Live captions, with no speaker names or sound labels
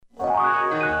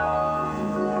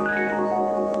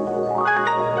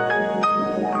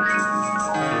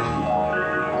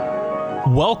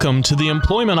Welcome to the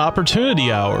Employment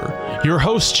Opportunity Hour. Your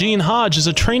host, Gene Hodge, is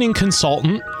a training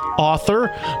consultant, author,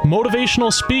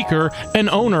 motivational speaker, and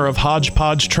owner of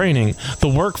Hodgepodge Training, the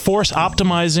workforce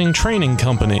optimizing training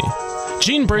company.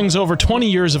 Gene brings over 20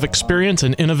 years of experience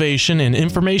and innovation in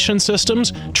information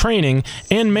systems, training,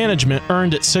 and management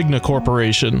earned at Cigna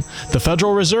Corporation, the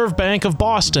Federal Reserve Bank of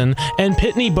Boston, and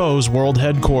Pitney Bowes World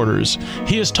Headquarters.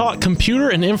 He has taught computer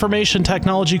and information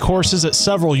technology courses at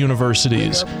several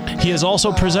universities. He has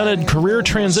also presented career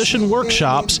transition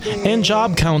workshops and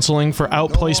job counseling for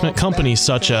outplacement companies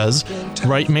such as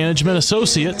Wright Management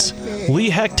Associates,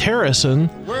 Lee Hecht Harrison,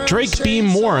 Drake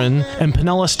Beam Warren, and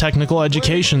Pinellas Technical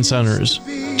Education Centers.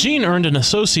 Gene earned an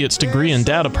associate's degree in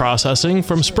data processing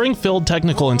from Springfield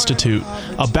Technical Institute,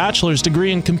 a bachelor's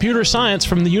degree in computer science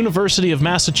from the University of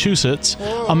Massachusetts,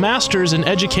 a master's in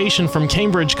education from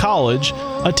Cambridge College,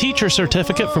 a teacher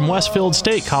certificate from Westfield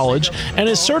State College, and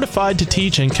is certified to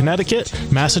teach in Connecticut,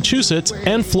 Massachusetts,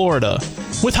 and Florida.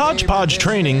 With Hodgepodge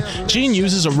Training, Gene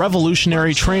uses a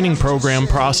revolutionary training program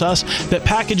process that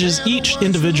packages each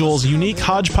individual's unique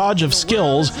hodgepodge of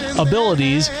skills,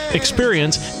 abilities,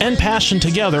 experience, and passion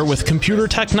together with computer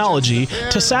technology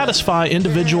to satisfy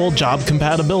individual job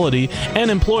compatibility and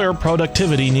employer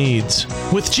productivity needs.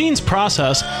 With Gene's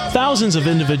process, thousands of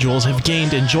individuals have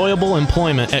gained enjoyable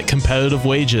employment at competitive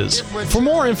wages. For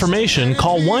more information,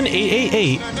 call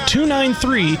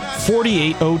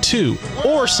 1-888-293-4802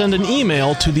 or send an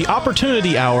email to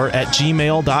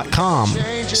theopportunityhour@gmail.com.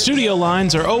 Studio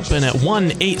lines are open at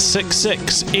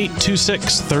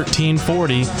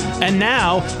 1-866-826-1340. And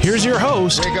now, here's your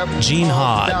host, Gene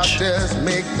Hodge.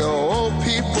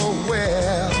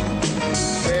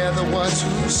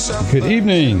 Good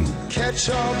evening.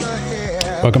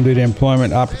 Welcome to the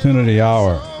Employment Opportunity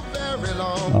Hour.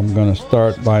 I'm going to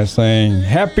start by saying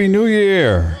Happy New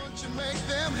Year.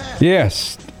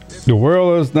 Yes, the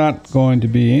world is not going to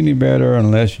be any better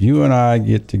unless you and I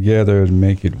get together and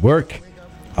make it work.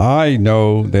 I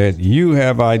know that you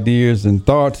have ideas and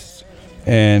thoughts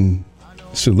and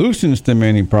solutions to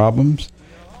many problems.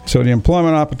 So the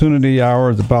Employment Opportunity Hour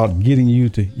is about getting you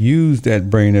to use that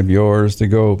brain of yours to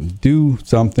go do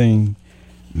something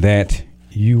that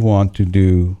you want to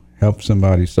do, help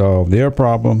somebody solve their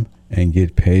problem, and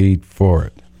get paid for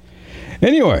it.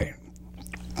 Anyway,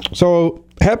 so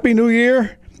Happy New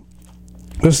Year.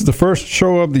 This is the first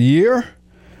show of the year.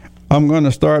 I'm going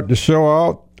to start the show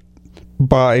out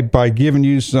by giving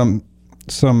you some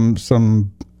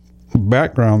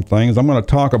background things. I'm going to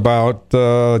talk about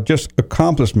just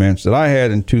accomplishments that I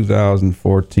had in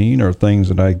 2014 or things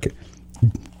that I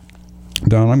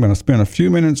done. I'm going to spend a few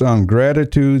minutes on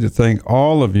gratitude to thank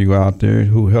all of you out there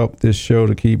who helped this show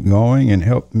to keep going and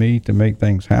helped me to make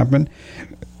things happen.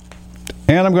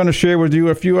 And I'm going to share with you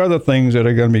a few other things that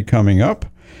are going to be coming up,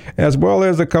 as well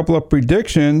as a couple of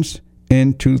predictions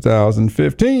in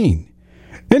 2015.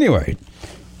 Anyway,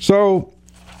 so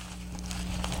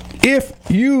if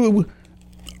you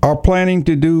are planning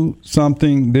to do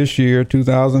something this year,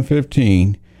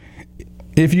 2015,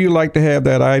 if you like to have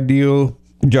that ideal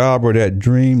job or that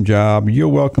dream job, you're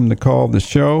welcome to call the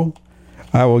show.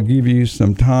 I will give you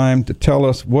some time to tell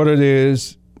us what it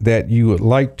is that you would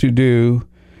like to do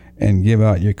and give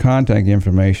out your contact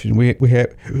information. We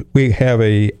have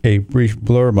a brief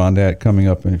blurb on that coming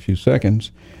up in a few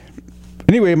seconds.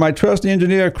 Anyway, my trusty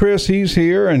engineer, Chris, he's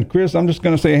here. And Chris, I'm just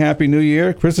going to say Happy New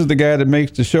Year. Chris is the guy that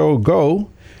makes the show go.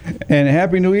 And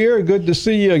Happy New Year. Good to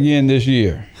see you again this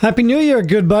year. Happy New Year,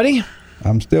 good buddy.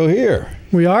 I'm still here.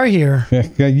 We are here.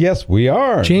 Yes, we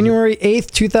are. January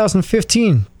 8th,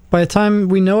 2015. By the time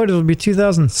we know it, it'll be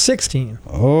 2016.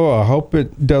 Oh, I hope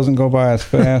it doesn't go by as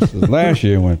fast as last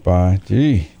year went by.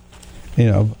 Gee.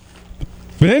 But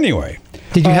anyway.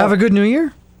 Did you have a good New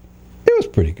Year? It was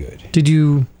pretty good. Did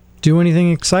you do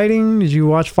anything exciting? Did you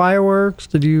watch fireworks?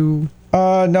 Did you?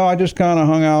 No, I just kind of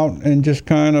hung out and just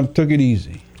kind of took it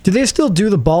easy. Do they still do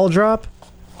the ball drop?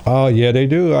 Oh, yeah, they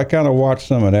do. I kind of watched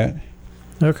some of that.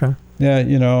 Okay.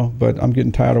 Yeah, but I'm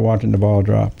getting tired of watching the ball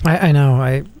drop. I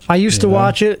know. I used to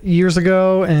watch it years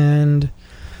ago, and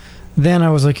then I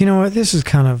was like, you know what? This is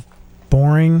kind of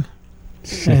boring.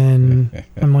 And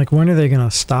I'm like, when are they going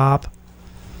to stop?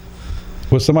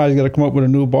 Well, somebody's got to come up with a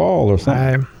new ball or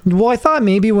something. I thought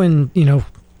maybe when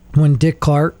Dick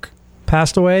Clark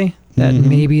passed away, that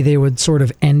maybe they would sort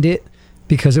of end it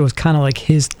because it was kind of like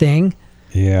his thing.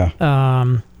 Yeah.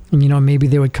 And, maybe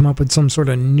they would come up with some sort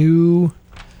of New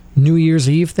Year's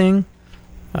Eve thing.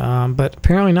 But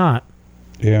apparently not.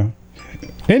 Yeah.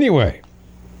 Anyway,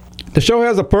 the show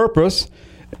has a purpose.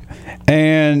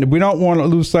 And we don't want to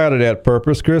lose sight of that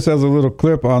purpose. Chris has a little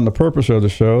clip on the purpose of the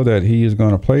show that he is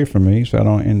going to play for me, so I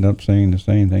don't end up saying the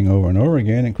same thing over and over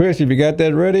again. And Chris, if you got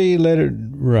that ready, let it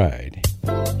ride.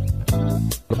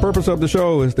 The purpose of the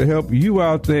show is to help you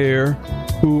out there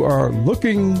who are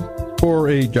looking for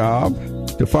a job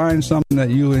to find something that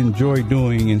you enjoy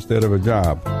doing instead of a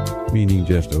job, meaning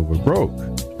just over broke.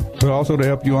 But also to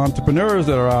help you entrepreneurs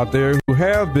that are out there who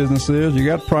have businesses, you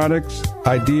got products,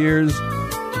 ideas.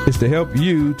 It's to help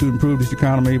you to improve this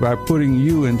economy by putting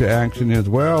you into action as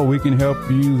well. We can help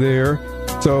you there.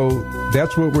 So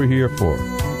that's what we're here for.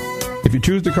 If you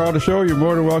choose to call the show, you're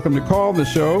more than welcome to call the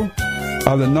show.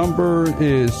 The number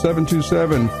is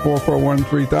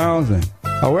 727-441-3000.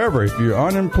 However, if you're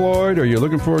unemployed or you're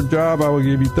looking for a job, I will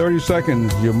give you 30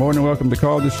 seconds. You're more than welcome to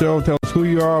call the show. Tell us who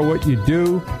you are, what you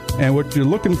do, and what you're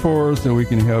looking for so we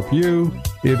can help you.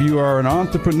 If you are an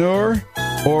entrepreneur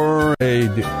or a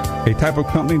type of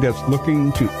company that's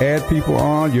looking to add people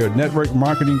on, you're a network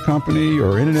marketing company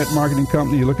or internet marketing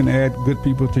company, you're looking to add good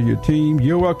people to your team,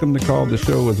 you're welcome to call the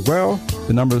show as well.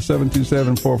 The number is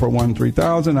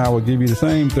 727-441-3000. I will give you the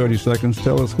same 30 seconds.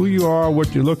 Tell us who you are,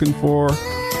 what you're looking for,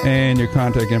 and your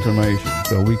contact information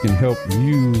so we can help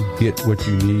you get what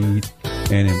you need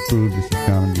and improve this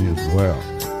economy as well.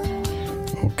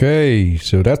 Okay,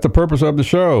 so that's the purpose of the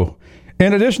show.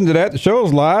 In addition to that, the show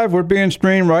is live. We're being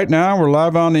streamed right now. We're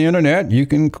live on the internet. You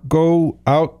can go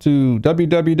out to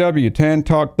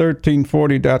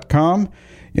www.tantalk1340.com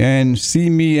and see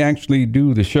me actually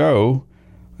do the show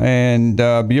and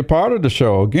be a part of the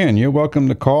show. Again, you're welcome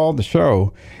to call the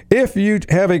show. If you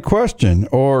have a question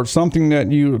or something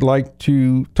that you would like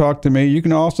to talk to me, you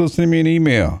can also send me an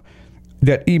email.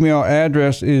 That email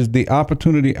address is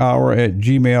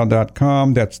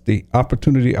theopportunityhour@gmail.com. That's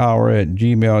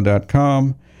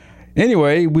theopportunityhour@gmail.com.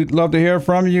 Anyway, we'd love to hear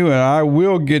from you, and I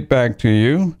will get back to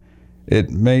you. It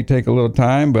may take a little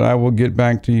time, but I will get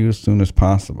back to you as soon as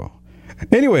possible.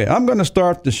 Anyway, I'm going to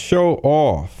start the show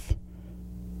off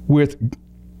with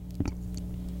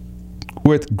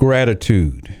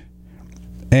gratitude.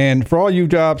 And for all you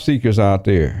job seekers out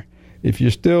there, if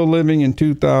you're still living in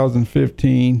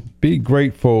 2015, be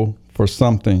grateful for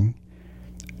something.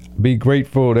 Be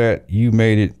grateful that you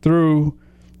made it through.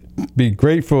 Be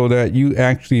grateful that you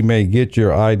actually may get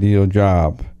your ideal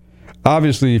job.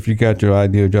 Obviously, if you got your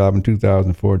ideal job in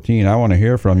 2014, I want to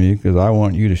hear from you because I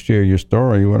want you to share your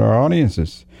story with our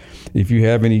audiences. If you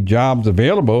have any jobs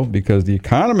available, because the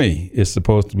economy is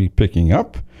supposed to be picking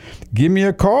up, give me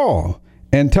a call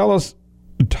and tell us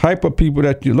type of people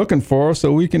that you're looking for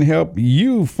so we can help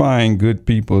you find good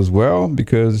people as well,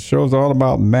 because the show's all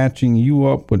about matching you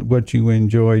up with what you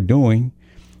enjoy doing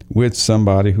with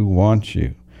somebody who wants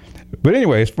you. But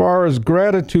anyway, as far as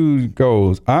gratitude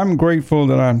goes, I'm grateful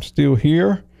that I'm still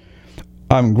here.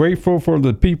 I'm grateful for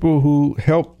the people who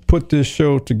helped put this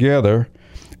show together.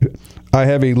 I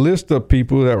have a list of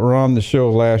people that were on the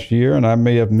show last year, and I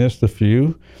may have missed a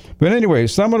few. But anyway,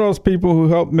 some of those people who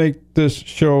helped make this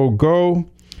show go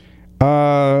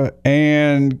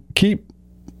and keep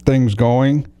things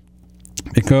going,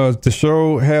 because the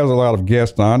show has a lot of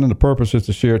guests on, and the purpose is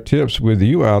to share tips with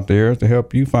you out there to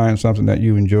help you find something that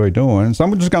you enjoy doing. So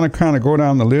I'm just going to kind of go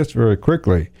down the list very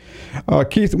quickly.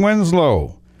 Keith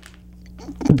Winslow,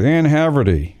 Dan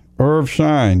Haverty, Irv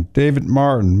Shine, David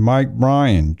Martin, Mike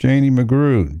Bryan, Janie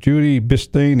McGrew, Judy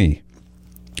Bistany,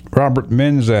 Robert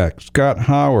Menzak, Scott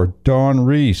Howard, Dawn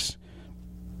Reese,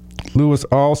 Lewis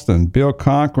Alston, Bill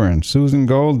Cochran, Susan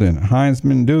Golden,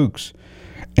 Heinzman Dukes,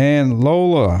 and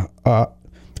Lola.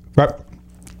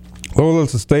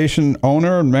 Lola's the station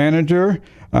owner and manager.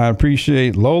 I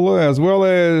appreciate Lola, as well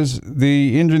as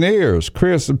the engineers,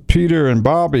 Chris, Peter, and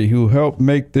Bobby, who helped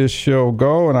make this show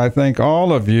go. And I thank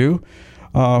all of you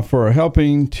for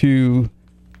helping to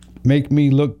make me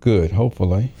look good,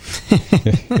 hopefully.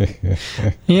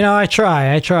 I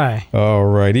try. All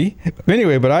righty.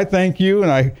 Anyway, but I thank you,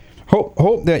 and I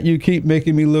hope that you keep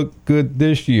making me look good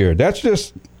this year. That's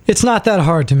just... It's not that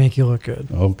hard to make you look good.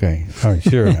 Okay. All right,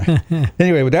 sure.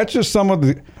 Anyway, but that's just some of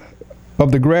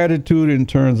the gratitude in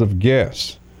terms of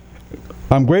guests.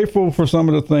 I'm grateful for some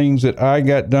of the things that I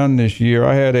got done this year.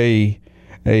 I had a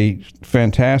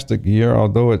fantastic year,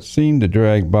 although it seemed to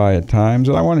drag by at times.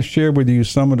 And I want to share with you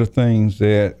some of the things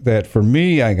that for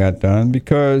me I got done,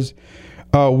 because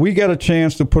we got a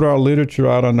chance to put our literature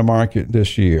out on the market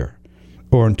this year,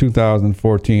 or in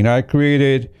 2014. I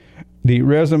created the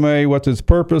resume, What's Its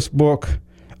Purpose book,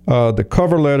 the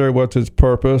cover letter, What's Its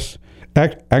Purpose.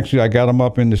 Actually, I got them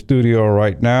up in the studio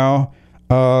right now.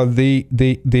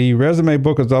 The resume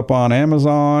book is up on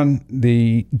Amazon.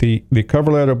 The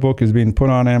cover letter book is being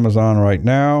put on Amazon right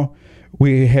now.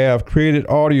 We have created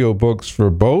audiobooks for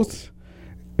both.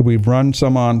 We've run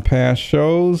some on past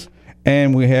shows,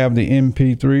 and we have the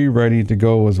MP3 ready to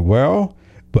go as well.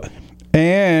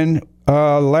 And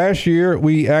last year,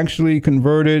 we actually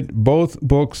converted both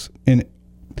books,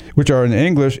 which are in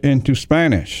English, into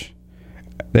Spanish.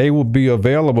 They will be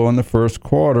available in the first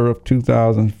quarter of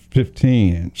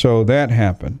 2015. So that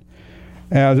happened.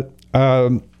 As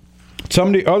some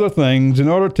of the other things, in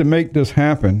order to make this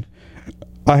happen,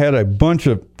 I had a bunch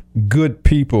of good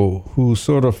people who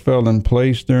sort of fell in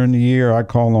place during the year. I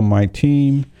call them my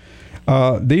team.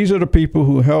 These are the people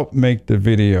who help make the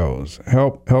videos,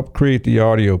 help create the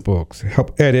audiobooks,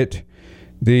 help edit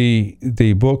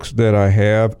the books that I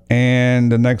have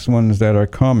and the next ones that are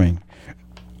coming.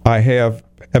 I have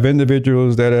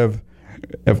individuals that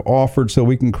have offered so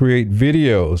we can create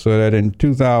videos, so that in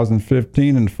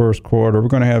 2015 in the first quarter we're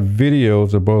going to have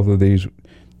videos of both of these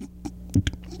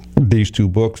two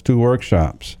books, two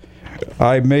workshops.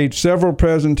 I made several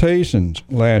presentations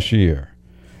last year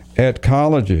at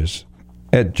colleges,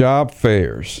 at job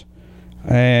fairs,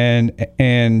 and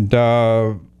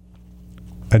that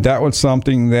was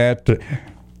something that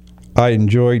I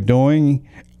enjoyed doing.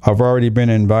 I've already been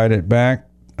invited back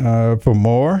for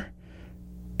more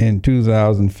in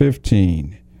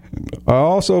 2015. I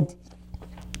also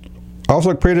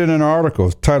created an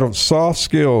article titled "Soft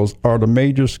Skills Are the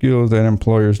Major Skills That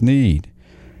Employers Need."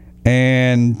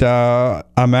 And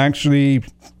I'm actually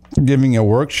giving a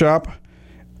workshop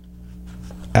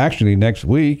actually next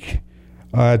week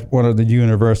at one of the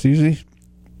universities,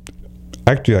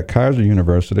 actually at Kaiser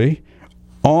University,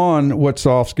 on what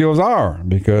soft skills are,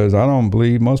 because I don't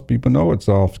believe most people know what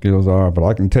soft skills are, but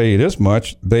I can tell you this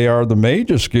much: they are the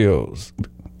major skills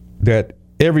that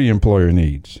every employer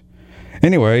needs.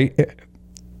 Anyway,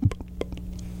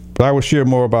 I will share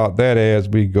more about that as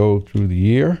we go through the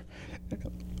year.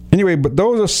 Anyway, but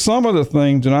those are some of the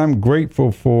things that I'm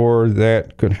grateful for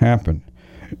that could happen.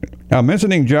 Now,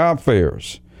 mentioning job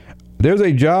fairs, there's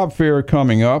a job fair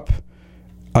coming up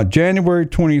January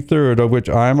 23rd, of which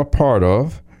I am a part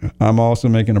of. I'm also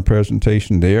making a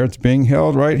presentation there. It's being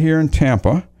held right here in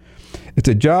Tampa. It's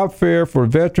a job fair for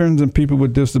veterans and people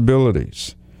with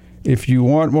disabilities. If you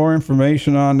want more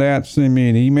information on that, send me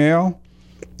an email.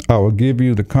 I will give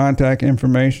you the contact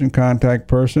information, contact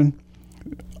person.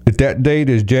 That date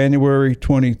is January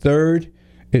 23rd.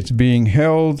 It's being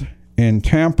held in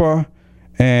Tampa,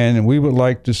 and we would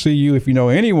like to see you. If you know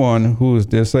anyone who is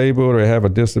disabled or have a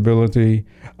disability,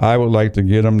 I would like to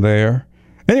get them there.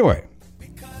 Anyway,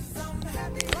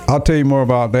 I'll tell you more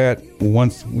about that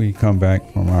once we come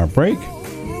back from our break.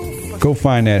 Go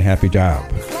find that happy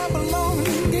job.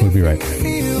 We'll be right back.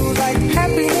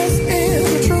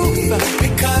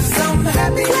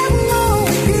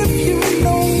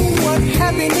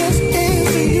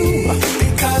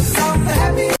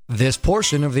 This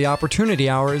portion of the Opportunity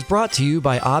Hour is brought to you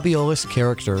by Abiolus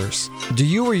Characters. Do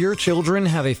you or your children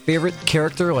have a favorite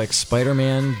character like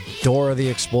Spider-Man, Dora the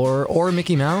Explorer, or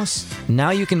Mickey Mouse? Now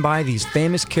you can buy these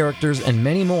famous characters and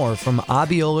many more from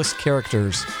Abiolus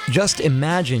Characters. Just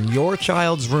imagine your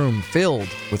child's room filled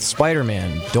with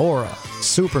Spider-Man, Dora,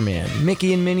 Superman,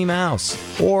 Mickey and Minnie Mouse,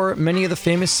 or many of the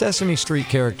famous Sesame Street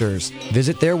characters.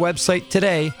 Visit their website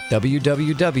today,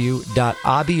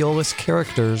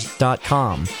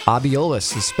 www.abioluscharacters.com.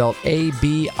 Abiolus is spelled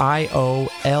A-B-I-O-L-A-S.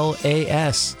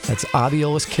 That's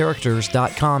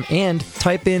abioluscharacters.com, and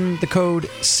type in the code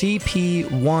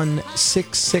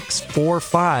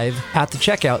CP16645 at the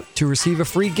checkout to receive a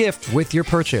free gift with your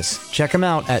purchase. Check them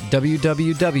out at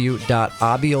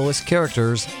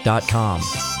www.abioluscharacters.com.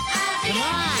 Come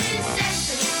on.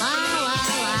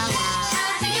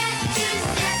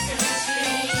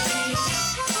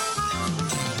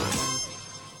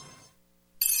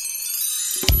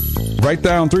 Write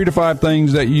down 3 to 5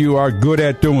 things that you are good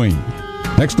at doing.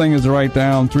 Next thing is to write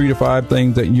down 3 to 5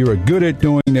 things that you are good at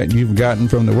doing that you've gotten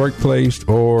from the workplace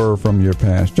or from your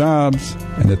past jobs.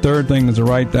 And the third thing is to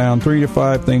write down 3 to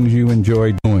 5 things you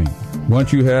enjoy doing.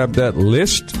 Once you have that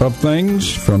list of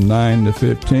things from 9 to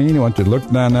 15, I want you to look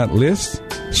down that list,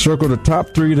 circle the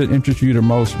top 3 that interest you the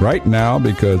most right now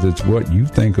because it's what you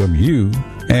think of you.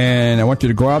 And I want you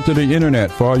to go out to the internet.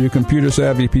 For all you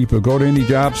computer-savvy people, go to any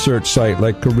job search site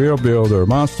like Career Builder,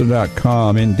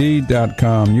 Monster.com,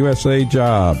 Indeed.com, USA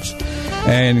Jobs,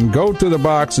 and go to the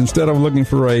box. Instead of looking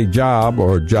for a job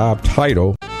or job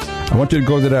title, I want you to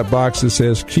go to that box that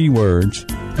says keywords,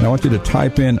 and I want you to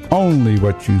type in only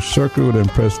what you circled and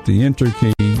press the enter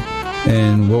key,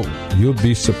 and you'll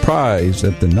be surprised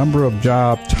at the number of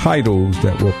job titles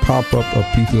that will pop up of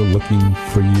people looking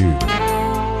for you.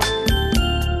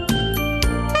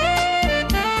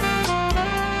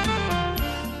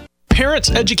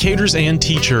 Parents, educators, and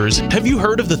teachers, have you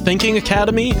heard of the Thinking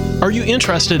Academy? Are you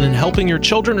interested in helping your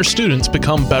children or students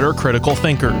become better critical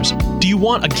thinkers? Do you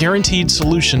want a guaranteed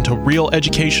solution to real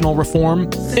educational reform?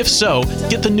 If so,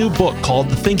 get the new book called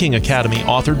The Thinking Academy,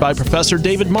 authored by Professor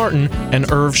David Martin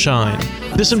and Irv Schein.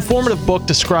 This informative book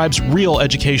describes real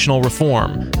educational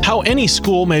reform, how any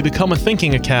school may become a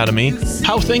thinking academy,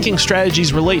 how thinking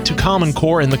strategies relate to Common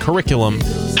Core in the curriculum,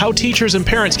 how teachers and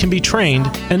parents can be trained,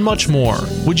 and much more.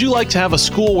 Would you like to have a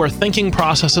school where thinking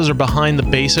processes are behind the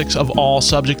basics of all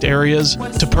subject areas?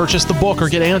 To purchase the book or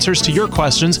get answers to your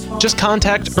questions, just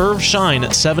contact Irv Schein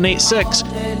at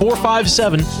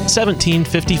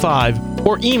 786-457-1755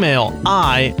 or email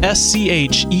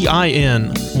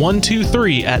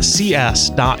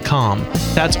ISCHEIN123@cs.com.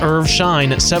 That's Irv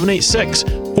Schein at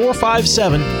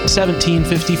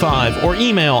 786-457-1755 or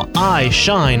email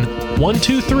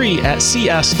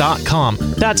ISCHEIN123@cs.com.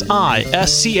 That's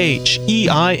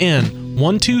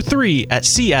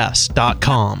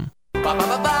ISCHEIN123@cs.com.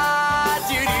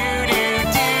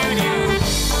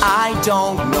 I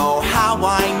don't know how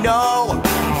I know,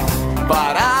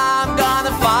 but I'm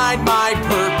gonna find my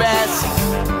purpose.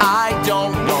 I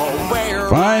don't know where.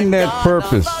 Find that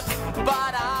purpose.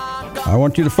 I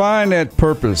want you to find that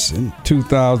purpose in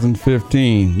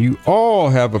 2015. You all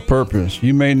have a purpose.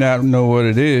 You may not know what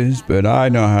it is, but I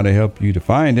know how to help you to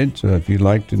find it. So if you'd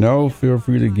like to know, feel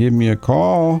free to give me a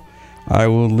call. I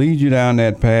will lead you down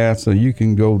that path so you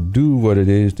can go do what it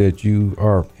is that you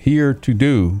are here to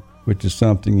do, which is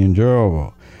something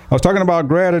enjoyable. I was talking about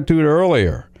gratitude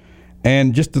earlier,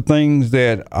 and just the things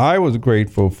that I was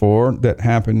grateful for that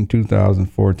happened in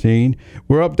 2014.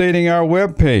 We're updating our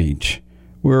webpage.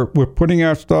 We're putting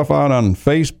our stuff out on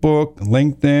Facebook,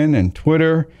 LinkedIn, and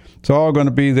Twitter. It's all going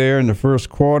to be there in the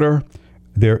first quarter.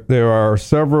 There are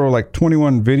several, like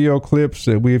 21 video clips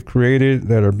that we've created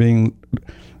that are being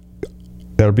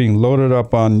loaded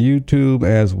up on YouTube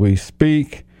as we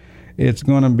speak. It's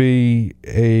going to be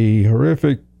a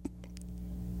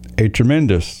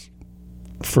tremendous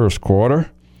first quarter.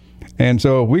 And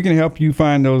so if we can help you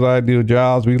find those ideal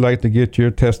jobs, we'd like to get your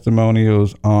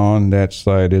testimonials on that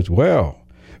site as well.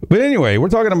 But anyway, we're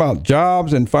talking about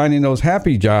jobs and finding those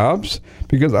happy jobs,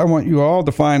 because I want you all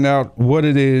to find out what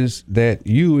it is that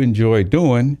you enjoy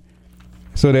doing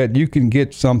so that you can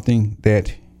get something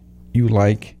that you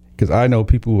like, because I know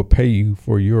people will pay you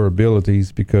for your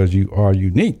abilities because you are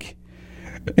unique.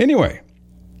 Anyway,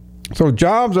 so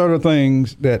jobs are the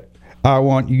things that I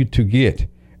want you to get.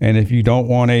 And if you don't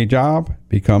want a job,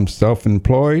 become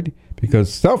self-employed,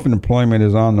 because self-employment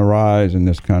is on the rise in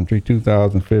this country.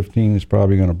 2015 is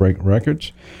probably going to break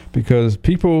records because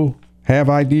people have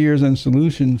ideas and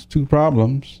solutions to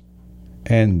problems,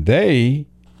 and they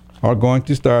are going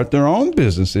to start their own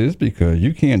businesses, because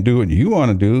you can't do what you want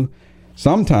to do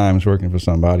sometimes working for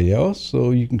somebody else,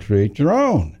 so you can create your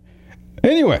own.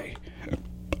 Anyway, I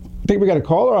think we got a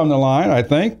caller on the line, I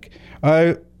think.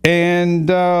 And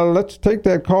let's take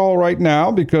that call right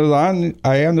now, because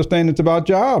I understand it's about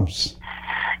jobs.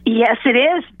 Yes, it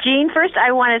is. Gene, first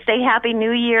I want to say Happy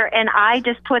New Year, and I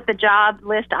just put the job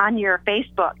list on your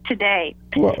Facebook today.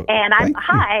 Well, and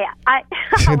hi.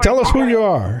 Tell us who you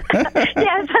are.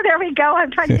 Yes, there we go. I'm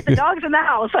trying to get the dogs in the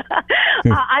house.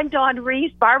 I'm Dawn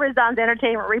Reese, Barbizon's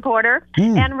entertainment reporter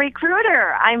and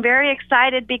recruiter. I'm very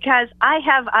excited because I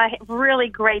have a really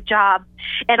great job,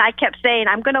 and I kept saying,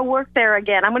 I'm going to work there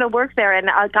again. I'm going to work there, and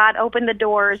God opened the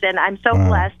doors, and I'm so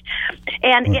blessed.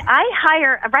 And I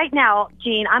hire, right now,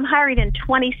 Gene, I'm hiring in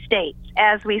 20 states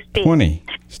as we speak. 20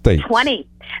 states. 20.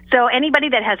 So anybody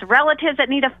that has relatives that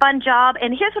need a fun job,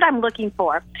 and here's what I'm looking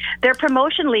for. They're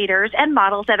promotion leaders and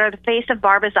models that are the face of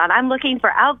Barbizon. I'm looking for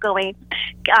outgoing,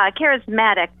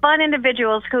 charismatic, fun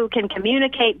individuals who can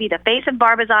communicate, be the face of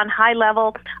Barbizon, high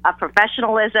level of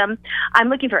professionalism. I'm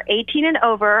looking for 18 and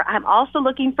over. I'm also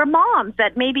looking for moms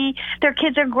that maybe their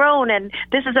kids are grown, and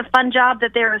this is a fun job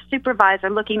that they're a supervisor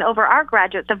looking over our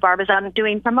graduates of Barbizon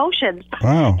doing promotions.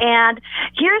 Wow. And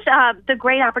here's the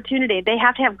great opportunity. They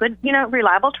have to have good,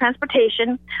 reliable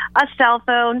transportation, a cell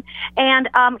phone, and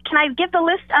can I give the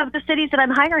list of the cities that I'm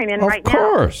hiring in right now? Of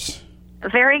course.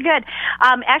 Very good.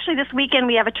 Actually, this weekend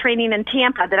we have a training in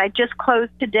Tampa that I just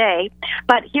closed today,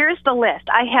 but here's the list.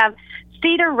 I have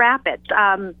Cedar Rapids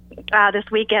this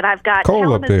weekend. I've got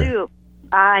Kalamazoo.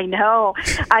 I know.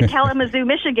 Kalamazoo,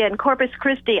 Michigan, Corpus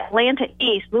Christi, Atlanta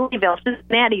East, Louisville,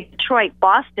 Cincinnati, Detroit,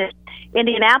 Boston,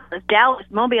 Indianapolis, Dallas,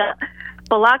 Mobile,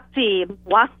 Biloxi,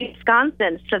 Milwaukee,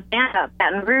 Wisconsin, Savannah,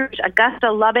 Baton Rouge,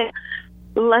 Augusta, Lubbock,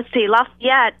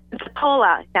 Lafayette,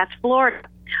 Pensacola, that's Florida,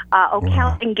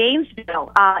 Ocala, and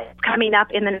Gainesville is coming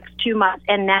up in the next 2 months,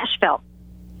 and Nashville.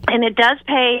 And it does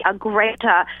pay a great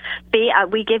fee.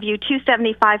 We give you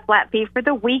 $275 flat fee for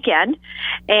the weekend,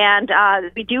 and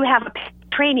we do have a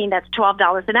training that's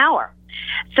 $12 an hour.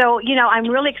 So, I'm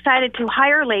really excited to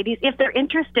hire ladies. If they're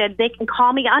interested, they can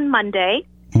call me on Monday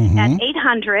at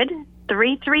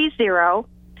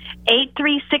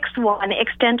 800-330-8361,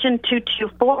 extension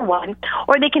 2241,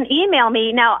 or they can email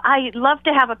me. Now, I love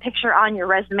to have a picture on your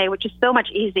resume, which is so much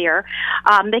easier.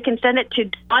 They can send it to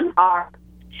Dawn R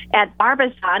at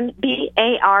Barbizon,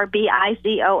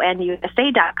 BARBIZON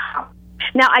USA.com.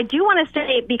 Now, I do want to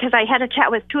say, because I had a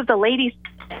chat with two of the ladies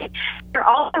today, they're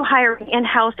also hiring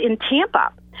in-house in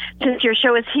Tampa. Since your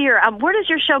show is here, where does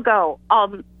your show go?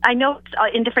 I know it's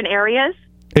in different areas.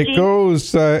 It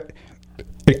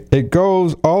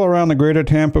goes all around the greater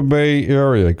Tampa Bay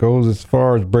area. It goes as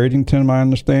far as Bradenton, my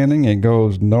understanding. It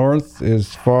goes north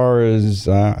as far as,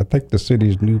 I think the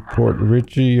city's Newport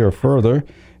Richey or further.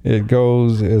 It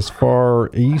goes as far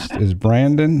east as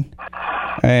Brandon.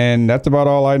 And that's about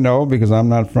all I know because I'm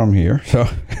not from here. So.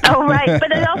 Oh, right.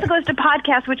 But it also goes to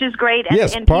podcasts, which is great. And,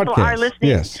 yes, and people are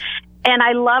listening. Yes. And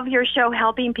I love your show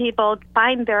helping people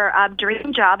find their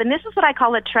dream job. And this is what I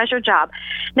call a treasure job.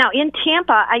 Now, in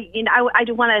Tampa, I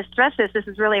do want to stress this. This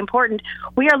is really important.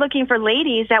 We are looking for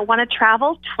ladies that want to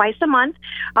travel twice a month.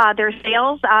 They're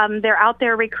sales. They're out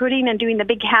there recruiting and doing the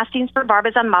big castings for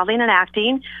Barbizon Modeling and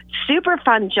Acting. Super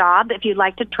fun job if you'd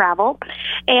like to travel.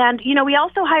 And, we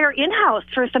also hire in-house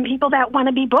for some people that want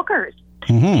to be bookers.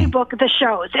 To book the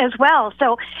shows as well.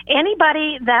 So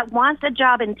anybody that wants a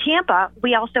job in Tampa,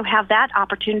 we also have that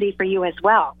opportunity for you as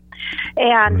well.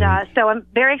 And so I'm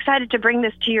very excited to bring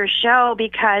this to your show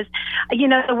because,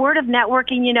 the word of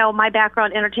networking, my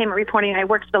background, entertainment reporting, I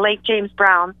worked for the late James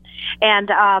Brown.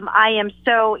 And I am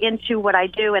so into what I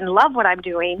do and love what I'm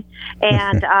doing.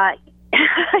 And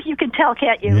you can tell,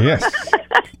 can't you? Yes.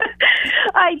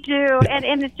 I do.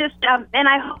 And it's just, and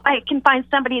I hope I can find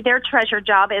somebody their treasure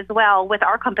job as well with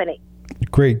our company.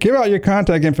 Great. Give out your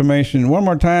contact information one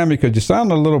more time because you sound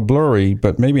a little blurry,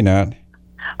 but maybe not.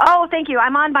 Oh, thank you.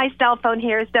 I'm on my cell phone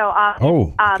here. So,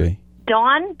 okay.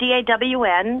 Dawn,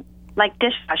 DAWN, like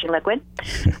dishwashing liquid,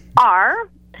 R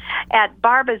at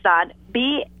Barbizon,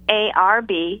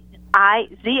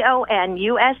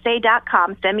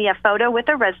 BARBIZONUSA.com. Send me a photo with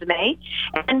a resume.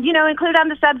 And, include on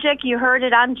the subject, you heard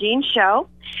it on Gene's show.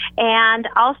 And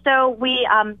also,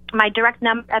 my direct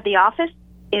number at the office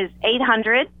is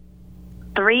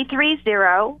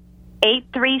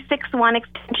 800-330-8361,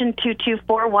 extension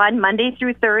 2241, Monday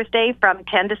through Thursday from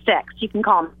 10 to 6. You can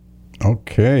call me.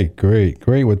 Okay, great.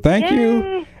 Well, thank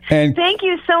you. And thank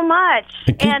you so much.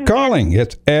 And keep calling.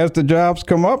 It's as the jobs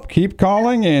come up, keep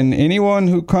calling. And anyone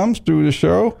who comes through the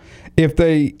show, if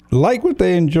they like what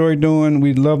they enjoy doing,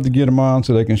 we'd love to get them on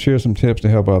so they can share some tips to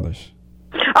help others.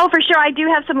 Oh, for sure. I do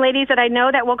have some ladies that I know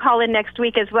that will call in next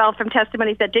week as well from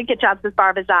testimonies that did get jobs with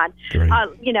Barbizon.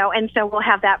 And so we'll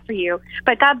have that for you.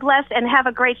 But God bless and have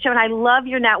a great show. And I love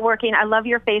your networking. I love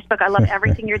your Facebook. I love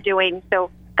everything you're doing.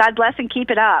 So God bless and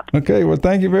keep it up. Okay. Well,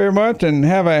 thank you very much and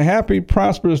have a happy,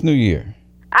 prosperous New Year.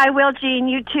 I will, Gene.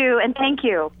 You too. And thank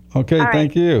you. Okay.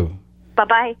 Thank you.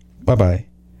 Bye-bye. Bye-bye.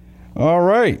 All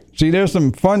right. See, there's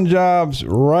some fun jobs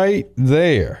right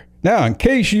there. Now, in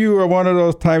case you are one of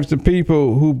those types of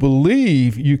people who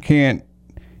believe you can't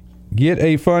get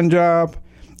a fun job,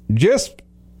 just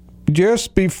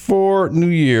before New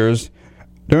Year's,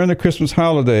 during the Christmas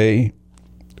holiday,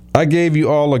 I gave you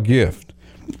all a gift.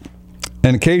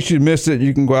 And in case you missed it,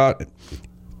 you can go out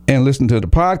and listen to the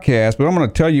podcast, but I'm going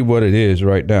to tell you what it is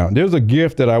right now. There's a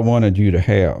gift that I wanted you to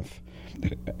have.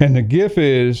 And the gift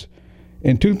is,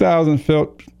 in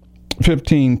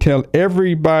 2015, tell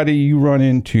everybody you run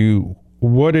into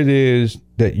what it is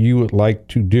that you would like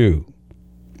to do.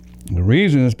 The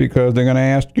reason is because they're going to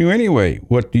ask you anyway,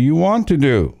 what do you want to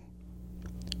do?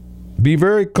 Be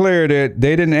very clear that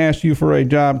they didn't ask you for a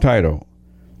job title.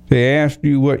 They asked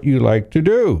you what you like to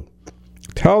do.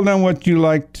 Tell them what you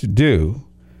like to do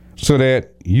so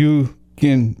that you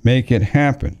can make it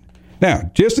happen.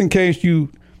 Now, just in case you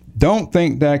don't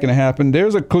think that can happen,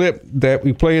 there's a clip that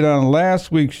we played on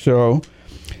last week's show.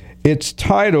 It's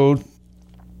titled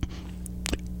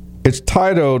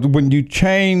When You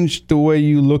Change the Way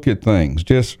You Look at Things.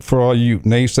 Just for all you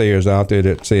naysayers out there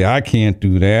that say, I can't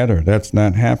do that, or that's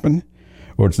not happen,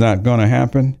 or it's not going to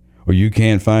happen, or you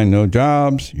can't find no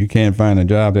jobs, you can't find a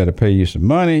job that'll pay you some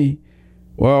money.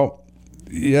 Well,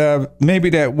 yeah, maybe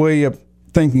that way of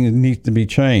thinking needs to be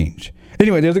changed.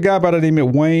 Anyway, there's a guy by the name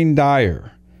of Wayne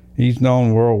Dyer. He's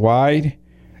known worldwide.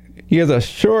 He has a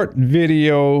short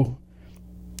video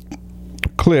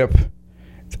clip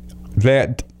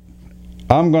that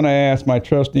I'm going to ask my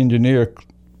trust engineer,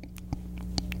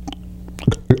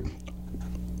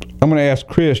 I'm going to ask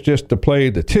Chris just to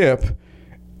play the tip,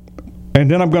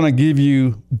 and then I'm going to give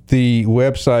you the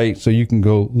website so you can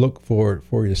go look for it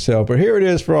for yourself. But here it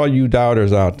is for all you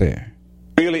doubters out there.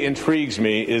 Really intrigues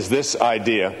me is this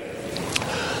idea,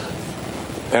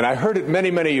 and I heard it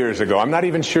many, many years ago. I'm not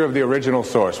even sure of the original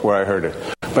source where I heard it,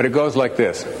 but it goes like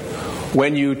this.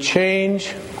 When you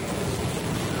change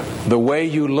the way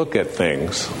you look at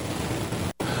things,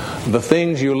 the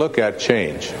things you look at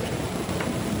change.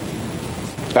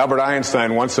 Albert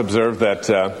Einstein once observed that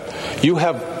you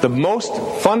have the most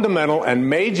fundamental and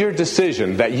major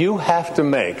decision that you have to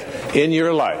make in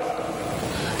your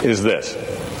life is this.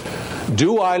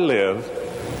 Do I live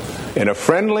in a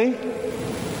friendly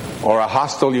or a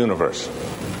hostile universe?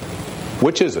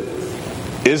 Which is it?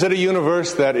 Is it a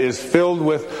universe that is filled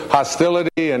with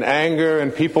hostility and anger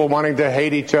and people wanting to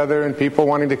hate each other and people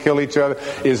wanting to kill each other?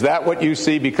 Is that what you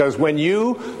see? Because when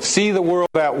you see the world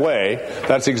that way,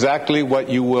 that's exactly what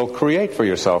you will create for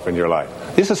yourself in your life.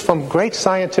 This is from great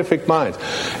scientific minds.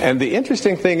 And the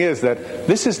interesting thing is that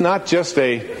this is not just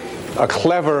a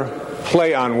clever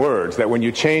play on words, that when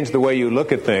you change the way you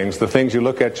look at things, the things you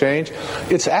look at change.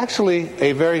 It's actually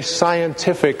a very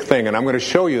scientific thing, and I'm going to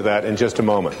show you that in just a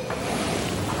moment.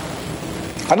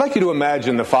 I'd like you to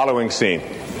imagine the following scene.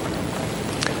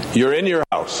 You're in your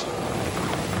house.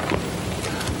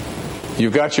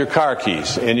 You've got your car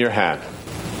keys in your hand.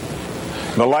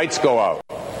 The lights go out.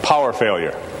 Power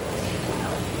failure.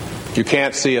 You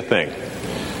can't see a thing.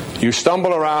 You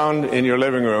stumble around in your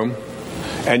living room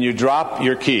and you drop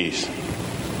your keys.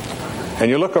 And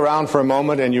you look around for a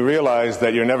moment and you realize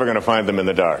that you're never going to find them in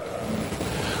the dark.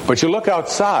 But you look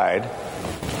outside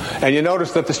and you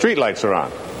notice that the street lights are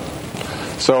on.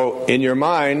 So in your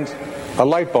mind, a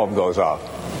light bulb goes off.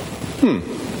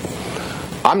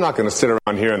 I'm not going to sit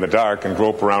around here in the dark and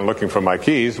grope around looking for my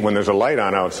keys when there's a light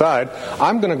on outside.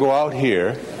 I'm going to go out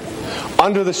here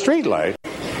under the street light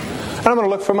and I'm going to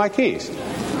look for my keys.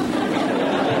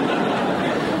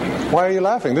 Why are you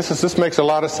laughing? This makes a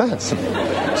lot of sense.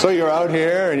 So you're out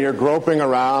here and you're groping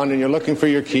around and you're looking for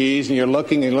your keys and you're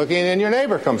looking and looking, and your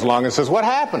neighbor comes along and says, "What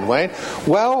happened, Wayne?"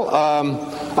 "Well,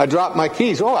 I dropped my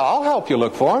keys." "Oh, I'll help you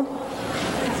look for them."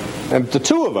 And the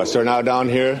two of us are now down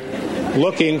here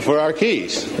looking for our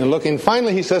keys. And looking,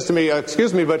 finally he says to me,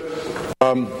 "Excuse me, but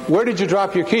where did you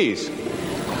drop your keys?"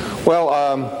 "Well,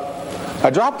 I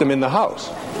dropped them in the house."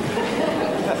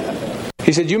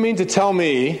 He said, "You mean to tell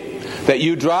me that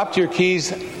you dropped your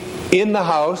keys in the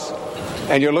house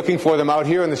and you're looking for them out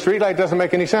here in the streetlight? Doesn't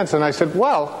make any sense." And I said,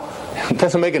 "Well, it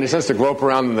doesn't make any sense to grope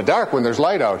around in the dark when there's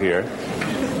light out here."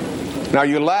 Now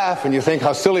you laugh and you think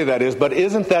how silly that is, but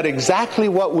isn't that exactly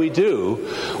what we do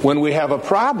when we have a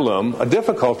problem, a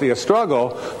difficulty, a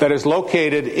struggle that is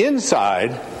located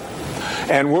inside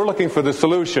and we're looking for the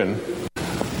solution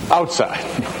outside?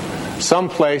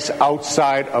 Someplace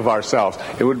outside of ourselves.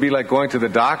 It would be like going to the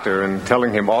doctor and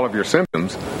telling him all of your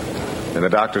symptoms, and the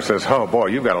doctor says, "Oh boy,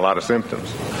 you've got a lot of symptoms."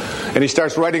 And he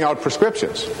starts writing out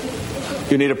prescriptions.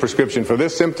 You need a prescription for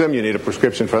this symptom, you need a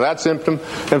prescription for that symptom,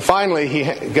 and finally he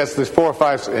gets this 4 or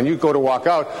 5, and you go to walk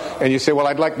out, and you say, "Well,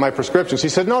 I'd like my prescriptions." He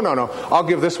said, No, I'll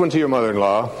give this one to your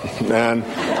mother-in-law, and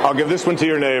I'll give this one to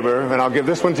your neighbor, and I'll give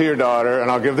this one to your daughter, and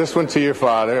I'll give this one to your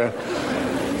father.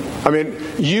 I mean,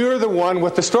 you're the one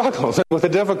with the struggles, with the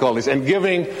difficulties, and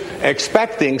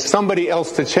expecting somebody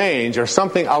else to change or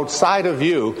something outside of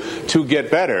you to get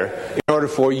better in order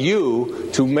for you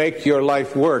to make your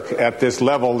life work at this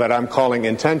level that I'm calling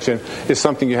intention is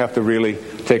something you have to really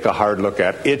take a hard look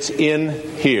at. It's in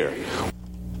here.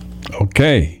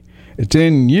 Okay. It's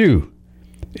in you.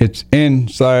 It's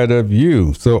inside of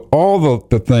you. So all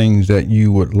the things that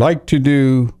you would like to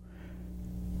do,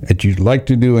 that you'd like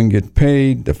to do and get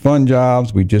paid, the fun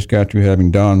jobs. We just got you having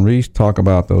Don Reese talk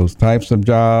about those types of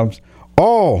jobs.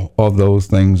 All of those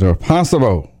things are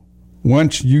possible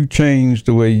once you change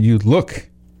the way you look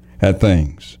at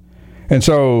things. And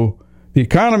so the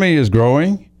economy is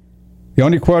growing. The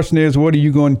only question is, what are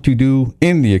you going to do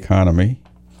in the economy?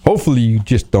 Hopefully you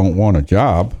just don't want a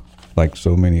job like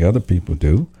so many other people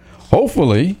do.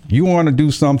 Hopefully you want to do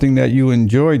something that you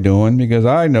enjoy doing, because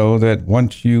I know that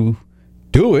once you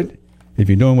do it, if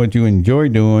you're doing what you enjoy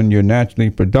doing, you're naturally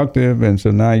productive, and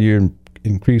so now you're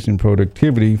increasing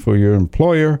productivity for your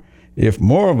employer. If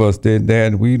more of us did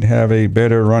that, we'd have a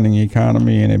better running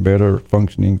economy and a better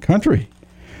functioning country.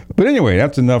 But anyway,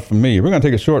 that's enough for me. We're going to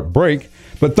take a short break,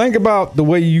 but think about the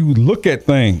way you look at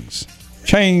things.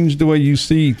 Change the way you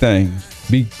see things.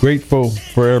 Be grateful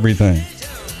for everything.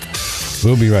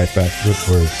 We'll be right back with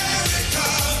words.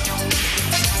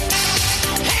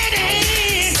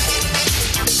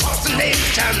 Living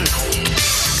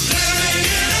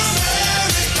in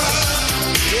America.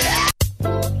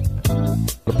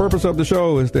 purpose of the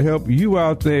show is to help you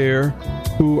out there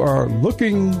who are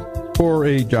looking for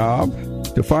a job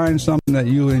to find something that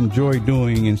you enjoy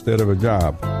doing instead of a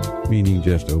job, meaning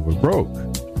just over broke.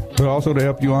 But also to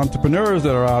help you entrepreneurs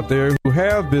that are out there who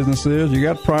have businesses, you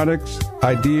got products,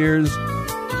 ideas.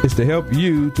 It's to help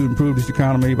you to improve this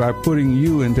economy by putting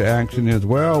you into action as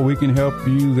well. We can help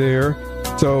you there.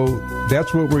 So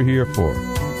that's what we're here for.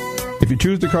 If you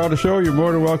choose to call the show, you're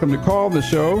more than welcome to call the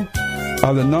show.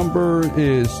 The number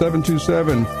is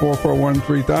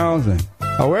 727-441-3000.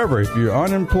 However, if you're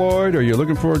unemployed or you're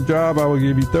looking for a job, I will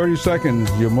give you 30 seconds.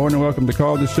 You're more than welcome to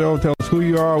call the show. Tell us who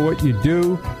you are, what you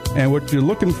do, and what you're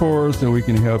looking for so we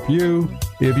can help you.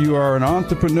 If you are an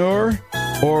entrepreneur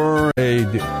or a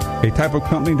type of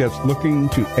company that's looking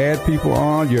to add people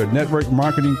on, you're a network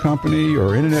marketing company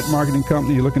or internet marketing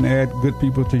company, you're looking to add good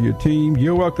people to your team,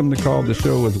 you're welcome to call the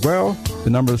show as well. The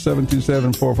number is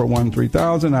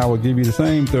 727-441-3000. I will give you the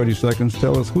same 30 seconds.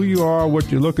 Tell us who you are,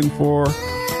 what you're looking for,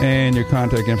 and your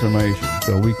contact information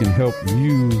so we can help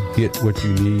you get what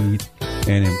you need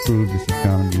and improve this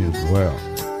economy as well.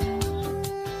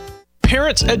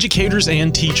 Parents, educators,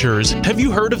 and teachers, have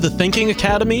you heard of the Thinking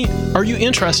Academy? Are you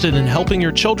interested in helping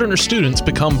your children or students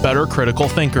become better critical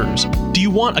thinkers? Do you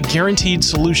want a guaranteed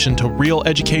solution to real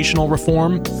educational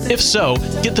reform? If so,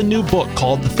 get the new book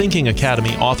called The Thinking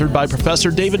Academy, authored by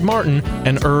Professor David Martin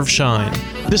and Irv Schein.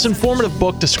 This informative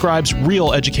book describes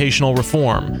real educational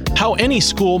reform, how any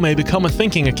school may become a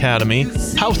thinking academy,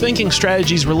 how thinking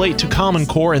strategies relate to Common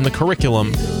Core in the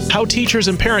curriculum, how teachers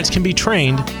and parents can be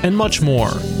trained, and much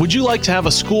more. Would you like to have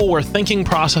a school where thinking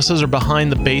processes are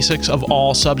behind the basics of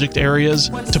all subject areas?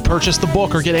 To purchase the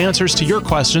book or get answers to your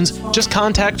questions, just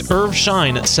contact Irv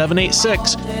Schein at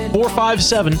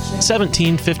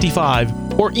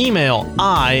 786-457-1755 or email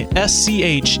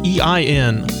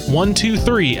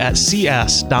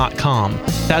ISCHEIN123@cs.com.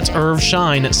 That's Irv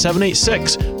Schein at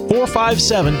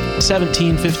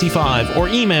 786-457-1755 or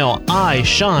email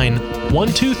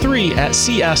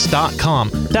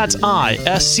ISHEIN123@cs.com. That's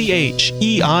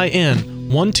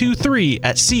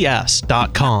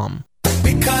ISCHEIN123@cs.com.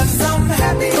 Because I'm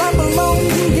happy. Clap along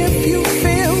if you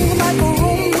feel like a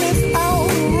room without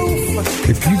a roof.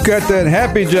 If you got that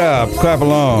happy job, clap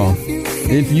along.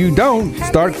 If you don't,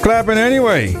 start clapping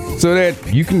anyway so that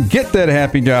you can get that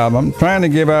happy job. I'm trying to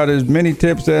give out as many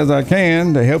tips as I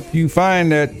can to help you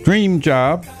find that dream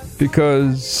job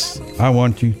because I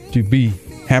want you to be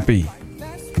happy,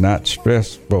 not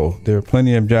stressful. There are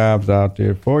plenty of jobs out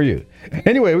there for you.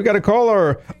 Anyway, we got a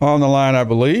caller on the line, I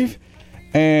believe,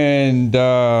 and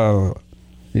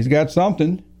he's got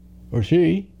something, or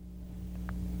she.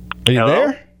 Are you Hello?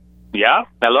 there? Yeah.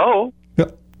 Hello.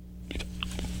 Hello?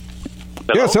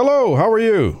 Yes, hello. How are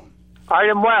you? I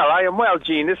am well,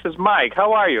 Gene. This is Mike.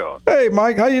 How are you? Hey,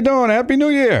 Mike. How you doing? Happy New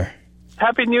Year.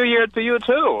 Happy New Year to you,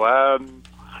 too.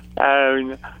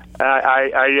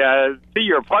 I see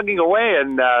you're plugging away,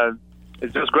 and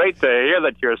it's just great to hear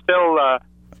that you're still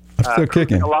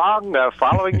kicking along,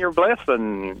 following your bliss,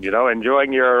 and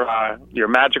enjoying your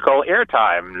magical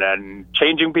airtime and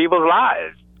changing people's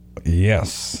lives.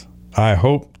 Yes, I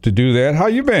hope to do that. How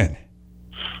you been?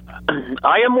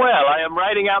 I am well. I am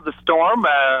riding out the storm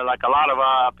like a lot of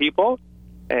people,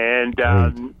 and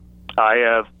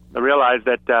I realized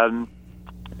that the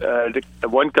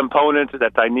one component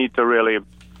that I need to really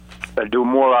do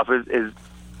more of is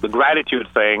the gratitude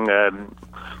thing. And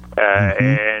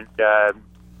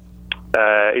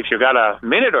if you got a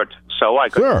minute or so, I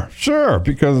could. Sure.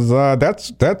 Because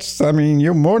that's. I mean,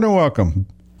 you're more than welcome.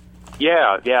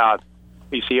 Yeah.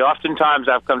 You see, oftentimes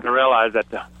I've come to realize that.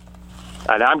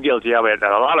 And I'm guilty of it.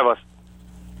 And a lot of us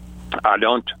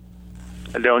don't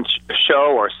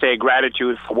show or say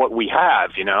gratitude for what we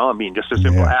have. I mean, just a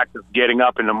simple act of getting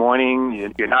up in the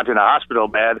morning. You're not in a hospital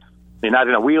bed. You're not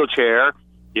in a wheelchair.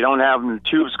 You don't have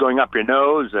tubes going up your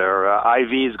nose or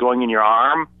IVs going in your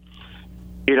arm.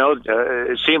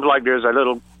 It seems like there's a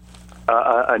little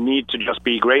a need to just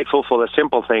be grateful for the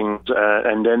simple things,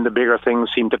 and then the bigger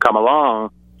things seem to come along.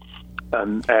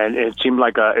 And it seemed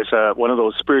like it's one of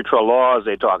those spiritual laws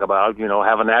they talk about.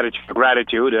 Have an attitude of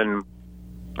gratitude and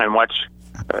watch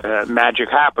magic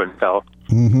happen. So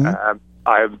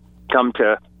I've come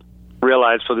to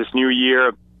realize for this new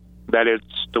year that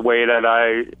it's the way that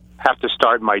I have to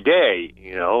start my day.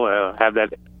 Have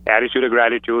that attitude of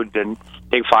gratitude and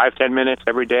take 5-10 minutes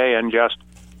every day and just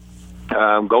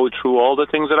go through all the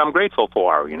things that I'm grateful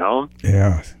for.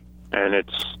 Yeah. And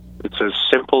it's as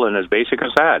simple and as basic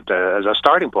as that, as a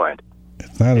starting point.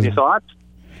 Any thoughts?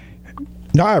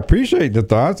 No, I appreciate the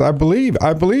thoughts. I believe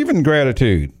in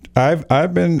gratitude.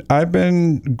 I've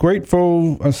been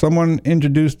grateful. Someone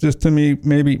introduced this to me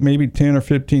maybe 10 or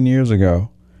 15 years ago,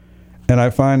 and I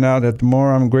find out that the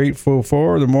more I'm grateful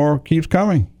for, the more keeps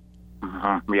coming.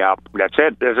 Yeah, that's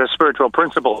it. There's a spiritual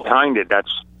principle behind it.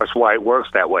 That's why it works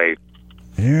that way.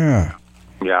 Yeah.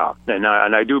 Yeah, and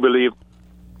I do believe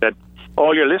that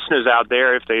all your listeners out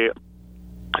there, if they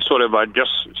sort of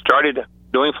just started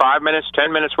doing 5 minutes,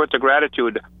 10 minutes worth of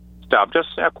gratitude stuff, just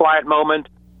a quiet moment,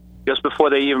 just before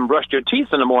they even brushed your teeth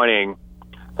in the morning,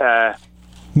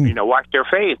 wash their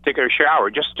face, take a shower,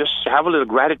 just have a little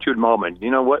gratitude moment.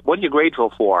 What are you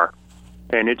grateful for?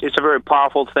 And it's a very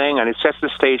powerful thing, and it sets the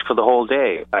stage for the whole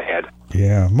day ahead.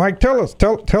 Yeah, Mike, tell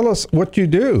us what you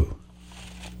do.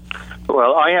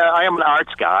 Well, I am an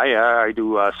arts guy. I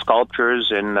do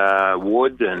sculptures in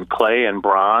wood and clay and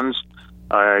bronze.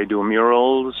 I do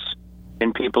murals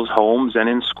in people's homes and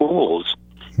in schools.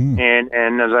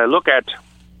 And as I look at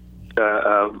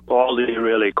all the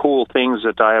really cool things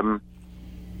that I am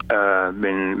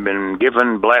been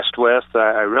given, blessed with,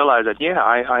 I realize that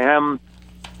I am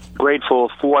grateful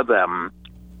for them.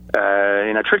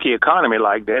 In a tricky economy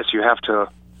like this, you have to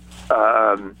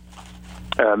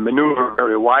maneuver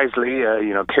very wisely,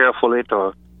 carefully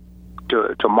to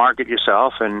market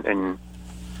yourself and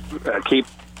keep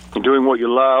doing what you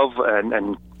love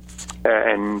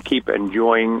and keep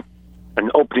enjoying and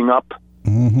opening up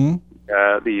the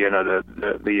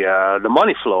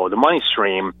money flow, the money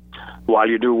stream, while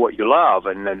you do what you love,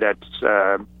 and that's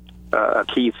a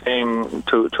key thing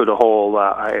to the whole.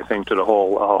 I think to the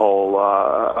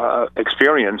whole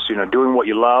experience. Doing what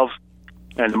you love,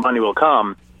 and the money will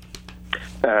come.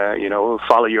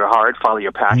 Follow your heart, follow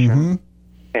your passion,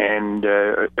 and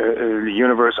the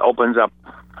universe opens up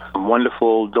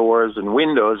wonderful doors and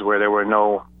windows where there were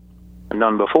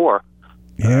none before.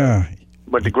 Yeah.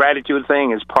 But the gratitude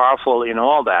thing is powerful in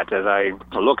all that. As I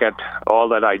look at all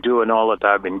that I do and all that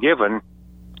I've been given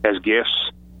as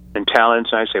gifts and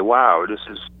talents, I say, "Wow, this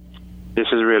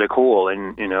is really cool."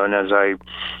 And and as I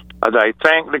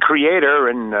thank the Creator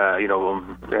and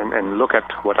and look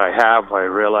at what I have, I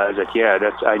realize that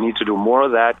I need to do more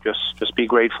of that. Just be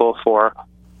grateful for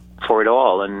it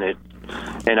all, and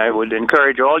I would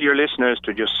encourage all your listeners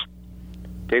to just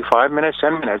take 5 minutes,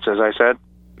 10 minutes, as I said,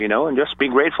 and just be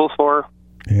grateful for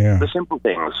the simple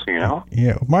things,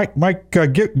 Yeah, Mike,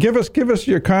 give us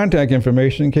your contact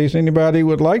information in case anybody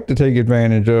would like to take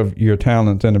advantage of your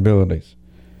talents and abilities.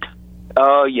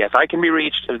 Yes, I can be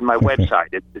reached at my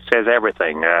website. It says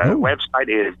everything. The website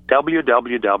is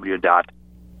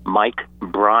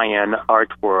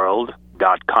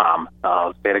www.mikebryanartworld.com.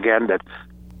 I'll say it again. That's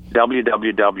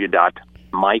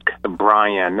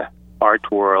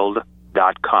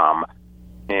www.mikebryanartworld.com.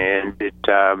 And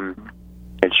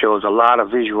it shows a lot of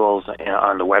visuals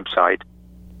on the website,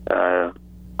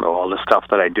 all the stuff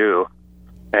that I do,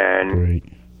 and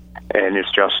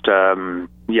it's just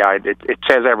it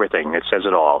says everything. It says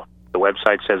it all. The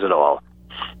website says it all.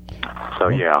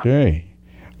 So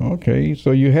okay.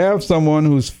 So you have someone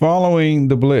who's following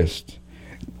the bliss.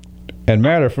 And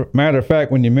matter of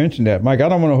fact, when you mentioned that, Mike, I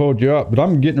don't want to hold you up, but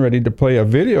I'm getting ready to play a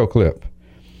video clip.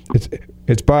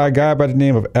 It's by a guy by the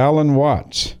name of Alan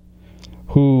Watts,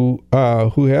 who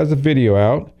has a video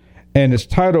out, and it's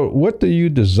titled "What Do You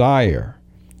Desire?"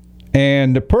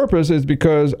 And the purpose is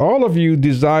because all of you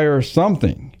desire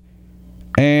something,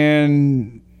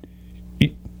 and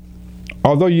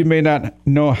although you may not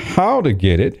know how to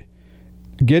get it,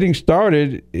 getting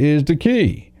started is the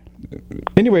key.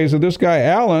 Anyway, so this guy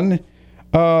Alan,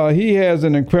 he has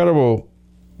an incredible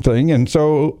thing, and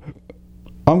so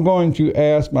I'm going to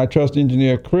ask my trust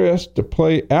engineer, Chris, to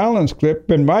play Alan's clip.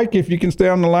 And Mike, if you can stay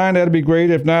on the line, that'd be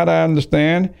great. If not, I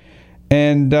understand.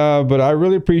 And but I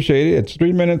really appreciate it. It's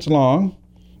 3 minutes long,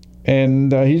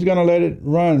 and he's going to let it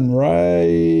run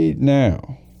right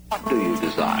now. What do you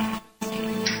desire?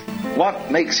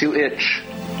 What makes you itch?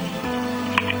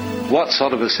 What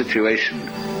sort of a situation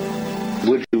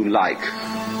would you like?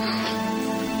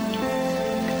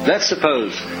 Let's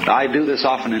suppose, I do this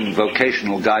often in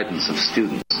vocational guidance of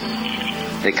students.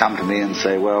 They come to me and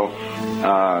say, well,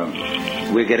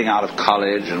 we're getting out of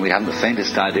college and we haven't the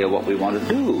faintest idea what we want to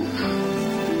do.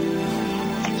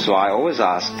 So I always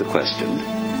ask the question,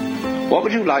 what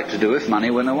would you like to do if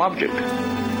money were no object?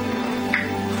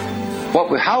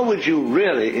 How would you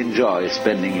really enjoy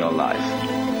spending your life?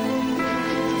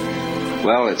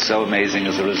 Well, it's so amazing.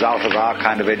 As a result of our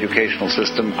kind of educational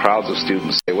system, crowds of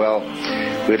students say, well,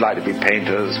 we'd like to be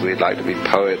painters, we'd like to be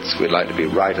poets, we'd like to be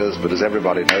writers, but as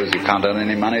everybody knows, you can't earn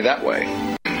any money that way.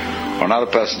 Or another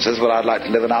person says, well, I'd like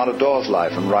to live an out-of-doors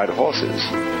life and ride horses.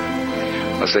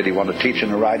 I say, do you want to teach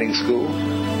in a riding school?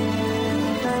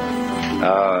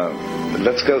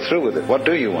 Let's go through with it. What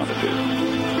do you want to do?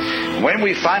 When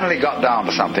we finally got down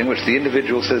to something which the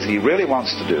individual says he really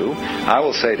wants to do, I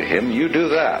will say to him, you do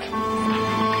that.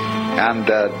 And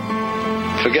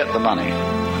forget the money.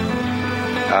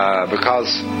 Because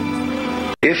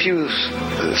if you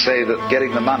say that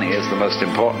getting the money is the most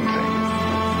important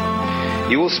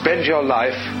thing, you will spend your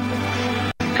life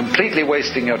completely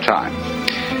wasting your time.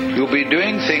 You'll be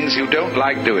doing things you don't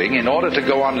like doing in order to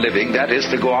go on living, that is,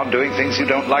 to go on doing things you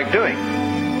don't like doing,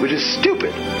 which is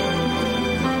stupid.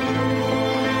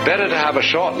 Better to have a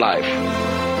short life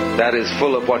that is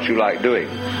full of what you like doing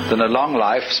than a long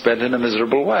life spent in a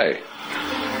miserable way.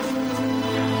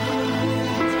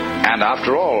 And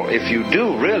after all, if you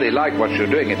do really like what you're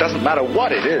doing, it doesn't matter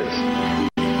what it is,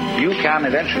 you can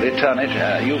eventually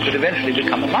you could eventually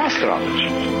become a master of it.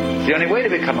 It's the only way to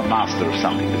become a master of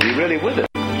something, to be really with it.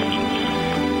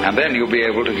 And then you'll be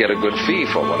able to get a good fee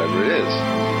for whatever it is.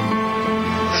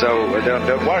 So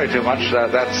don't worry too much.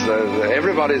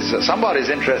 Somebody's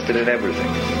interested in everything.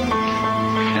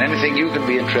 And anything you can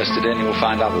be interested in, you'll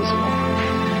find others who will.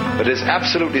 But it's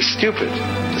absolutely stupid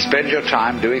to spend your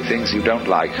time doing things you don't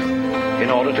like in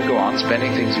order to go on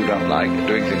spending things you don't like,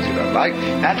 doing things you don't like,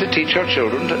 and to teach your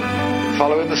children to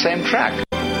follow in the same track.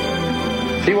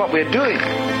 See, what we're doing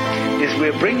is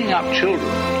we're bringing up children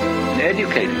and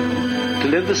educating them to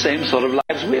live the same sort of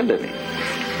lives we're living,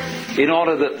 in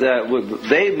order that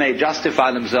they may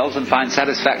justify themselves and find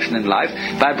satisfaction in life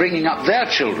by bringing up their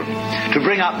children, to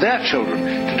bring up their children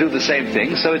to do the same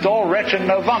thing, so it's all wretch and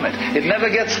no vomit. It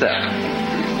never gets there.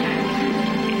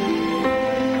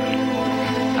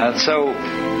 And so,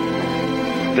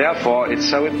 therefore, it's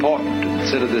so important to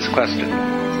consider this question: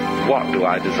 what do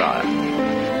I desire?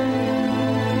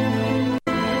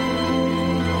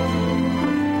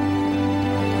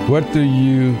 What do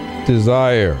you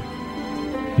desire?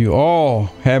 You all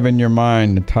have in your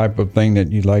mind the type of thing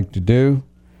that you'd like to do.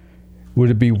 Would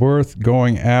it be worth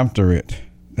going after it?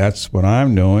 That's what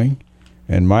I'm doing.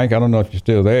 And Mike, I don't know if you're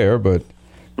still there, but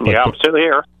yeah, I'm still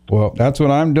here. Well, that's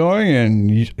what I'm doing, and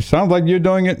it sounds like you're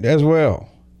doing it as well.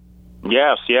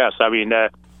 Yes. I mean,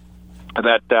 that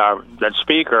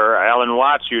speaker, Alan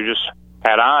Watts, you just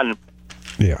had on,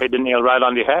 hit the nail right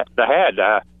on the head.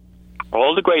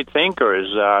 All the great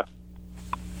thinkers,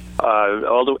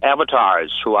 all the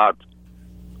avatars throughout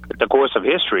the course of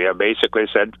history have basically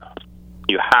said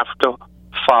you have to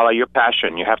follow your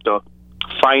passion. You have to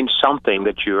find something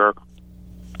that you're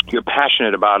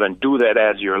passionate about and do that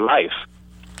as your life.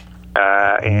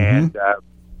 And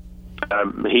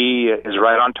he is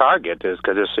right on target,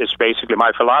 because it's basically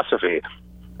my philosophy.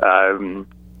 Even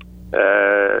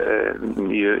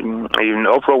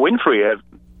Oprah Winfrey,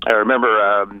 I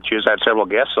remember she has had several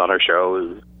guests on her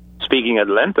show speaking at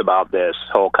length about this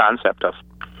whole concept of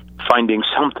finding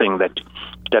something that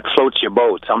floats your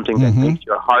boat, something that makes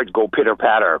your heart go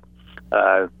pitter-patter.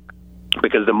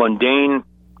 Because the mundane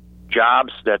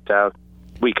jobs that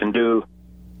we can do,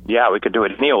 we could do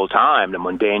it any old time, the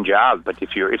mundane job. But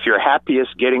if you're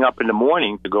happiest getting up in the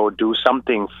morning to go do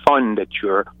something fun that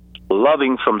you're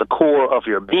loving from the core of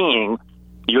your being,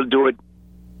 you'll do it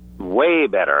way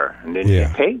better, and then you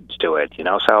get paid to do it.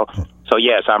 So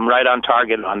yes, I'm right on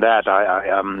target on that.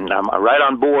 I'm right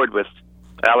on board with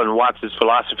Alan Watts'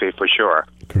 philosophy for sure.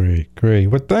 Great.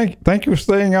 Well, thank you for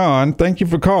staying on. Thank you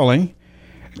for calling.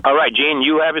 All right, Gene,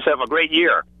 you have yourself a great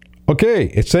year. Okay,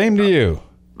 it's same to you.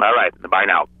 All right, bye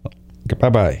now.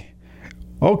 Bye-bye.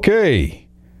 Okay,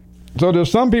 so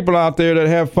there's some people out there that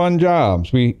have fun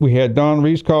jobs. We had Dawn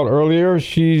Reese called earlier.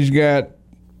 She's got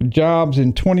jobs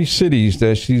in 20 cities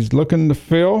that she's looking to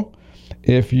fill.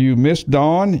 If you miss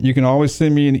Dawn, you can always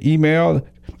send me an email.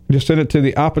 Just send it to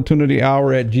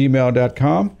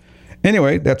theopportunityhour@gmail.com.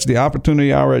 Anyway, that's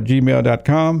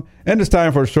theopportunityhour@gmail.com. And it's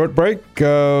time for a short break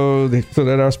so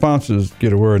that our sponsors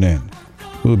get a word in.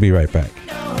 We'll be right back.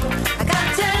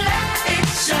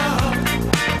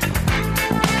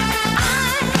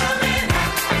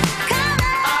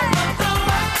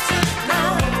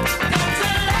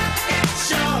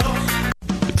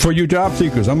 For you job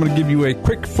seekers, I'm going to give you a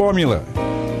quick formula.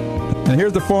 And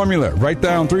here's the formula. Write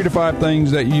down 3 to 5 things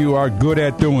that you are good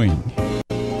at doing.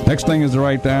 Next thing is to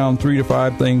write down 3 to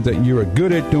 5 things that you are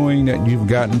good at doing that you've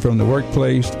gotten from the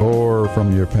workplace or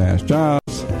from your past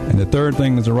jobs. And the third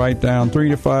thing is to write down 3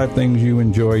 to 5 things you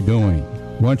enjoy doing.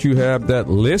 Once you have that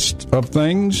list of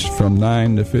things from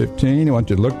 9 to 15, I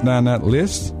want you to look down that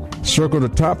list. Circle the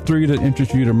top 3 that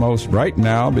interest you the most right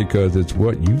now, because it's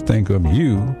what you think of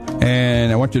you.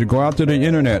 And I want you to go out to the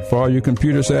internet. For all you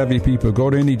computer-savvy people, go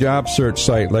to any job search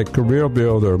site like Career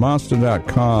Builder,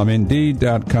 Monster.com,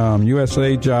 Indeed.com,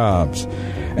 USA Jobs.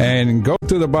 And go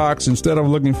to the box, instead of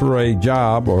looking for a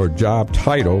job or job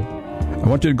title, I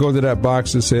want you to go to that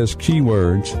box that says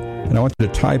keywords, and I want you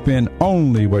to type in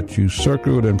only what you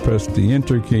circled and press the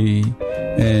enter key,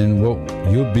 and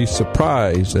you'll be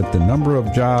surprised at the number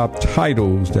of job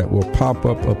titles that will pop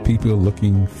up of people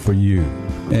looking for you.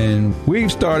 And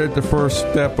we've started the first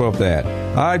step of that.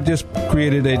 I just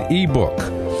created an ebook.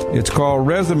 It's called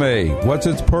Resume, What's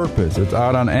Its Purpose? It's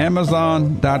out on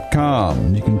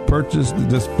Amazon.com. You can purchase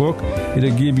this book.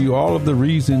 It'll give you all of the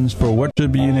reasons for what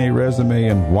should be in a resume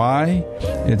and why.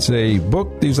 It's a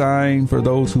book designed for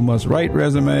those who must write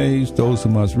resumes, those who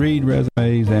must read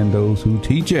resumes, and those who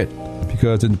teach it,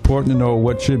 because it's important to know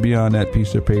what should be on that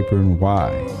piece of paper and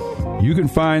why. You can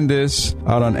find this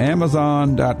out on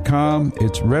Amazon.com.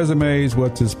 It's Resumes,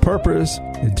 What's Its Purpose?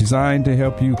 It's designed to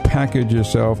help you package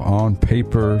yourself on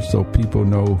paper so people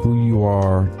know who you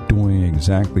are doing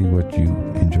exactly what you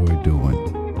enjoy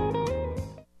doing.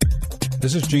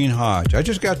 This is Gene Hodge. I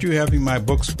just got you having my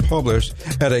books published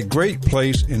at a great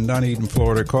place in Dunedin,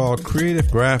 Florida called Creative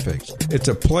Graphics. It's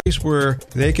a place where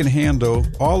they can handle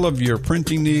all of your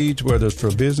printing needs, whether it's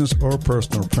for business or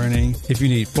personal printing. If you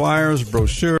need flyers,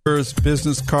 brochures,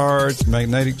 business cards,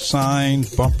 magnetic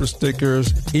signs, bumper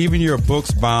stickers, even your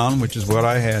books bound, which is what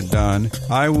I had done,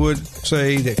 I would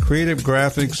say that Creative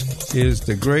Graphics is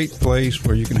the great place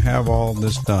where you can have all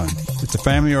this done. It's a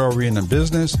family-oriented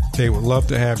business. They would love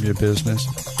to have your business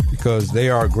because they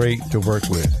are great to work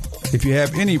with. If you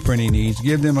have any printing needs,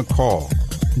 give them a call.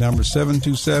 Number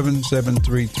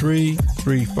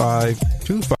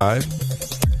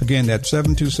 727-733-3525. Again, that's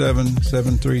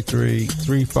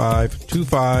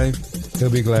 727-733-3525. They'll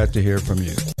be glad to hear from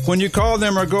you. When you call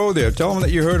them or go there, tell them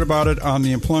that you heard about it on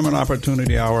the Employment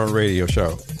Opportunity Hour radio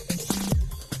show.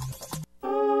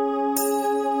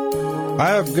 I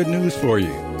have good news for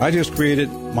you. I just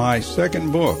created my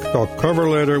second book called Cover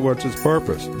Letter, What's Its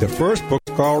Purpose? The first book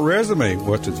is called Resume,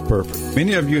 What's Its Purpose?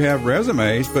 Many of you have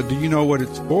resumes, but do you know what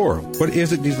it's for? What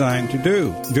is it designed to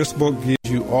do? This book gives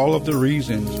you all of the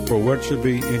reasons for what should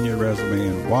be in your resume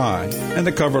and why. And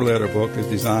the cover letter book is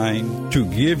designed to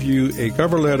give you a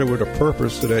cover letter with a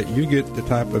purpose so that you get the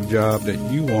type of job that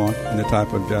you want and the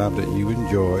type of job that you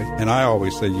enjoy. And I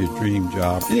always say your dream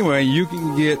job. Anyway, you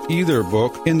can get either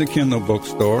book in the Kindle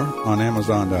bookstore on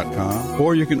Amazon.com,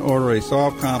 or you can order a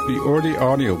soft copy or the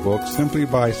audiobook simply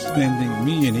by sending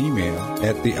me an email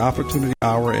at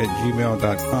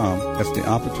theopportunityhour@gmail.com. That's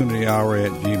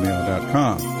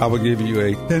theopportunityhour@gmail.com. I will give you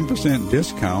a 10%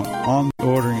 discount on the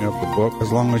ordering of the book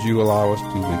as long as you allow us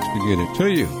 2 weeks to get it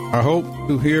to you. I hope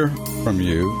to hear from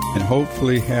you and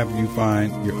hopefully have you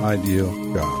find your ideal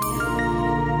job.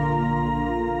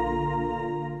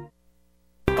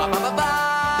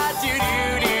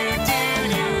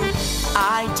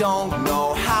 I don't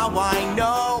know how I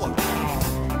know,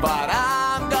 but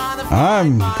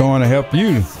I'm going to help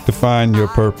you to find your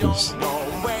purpose.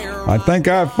 I think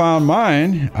I've found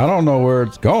mine. I don't know where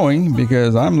it's going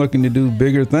because I'm looking to do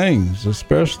bigger things,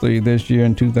 especially this year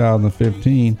in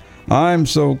 2015. I'm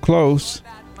so close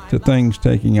to things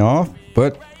taking off,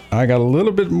 but I got a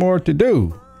little bit more to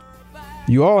do.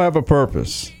 You all have a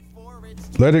purpose.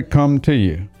 Let it come to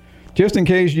you. Just in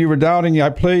case you were doubting, I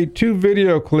played 2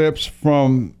 video clips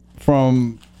from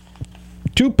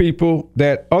 2 people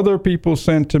that other people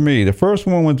sent to me. The first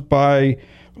one was by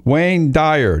Wayne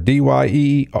Dyer, Dyer.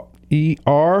 You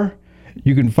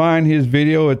can find his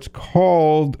video. It's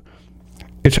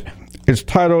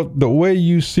titled The Way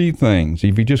You See Things.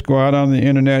 If you just go out on the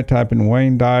internet, type in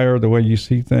Wayne Dyer, The Way You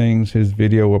See Things, his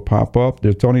video will pop up.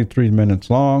 It's only 3 minutes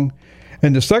long.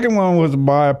 And the second one was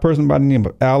by a person by the name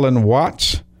of Alan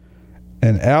Watts.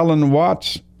 And Alan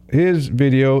Watts, his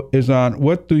video is on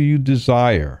What Do You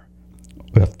Desire?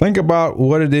 Well, think about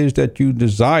what it is that you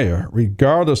desire,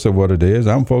 regardless of what it is.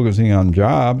 I'm focusing on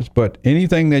jobs, but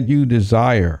anything that you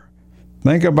desire,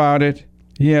 think about it.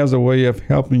 He has a way of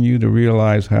helping you to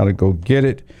realize how to go get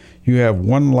it. You have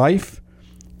one life.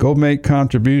 Go make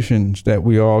contributions that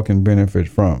we all can benefit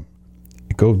from.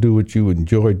 Go do what you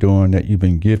enjoy doing that you've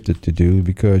been gifted to do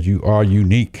because you are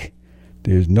unique.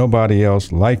 There's nobody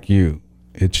else like you.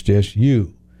 It's just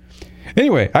you.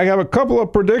 Anyway, I have a couple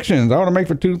of predictions I want to make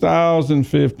for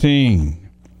 2015.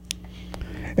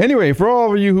 Anyway, for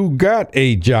all of you who got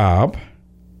a job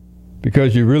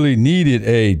because you really needed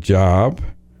a job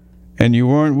and you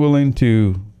weren't willing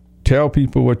to tell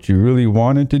people what you really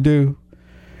wanted to do,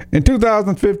 in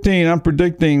 2015, I'm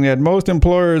predicting that most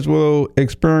employers will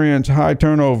experience high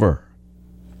turnover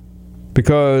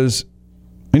because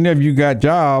many of you got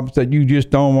jobs that you just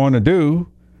don't want to do.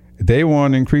 They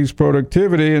want increased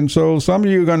productivity, and so some of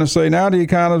you are going to say, now the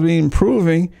economy is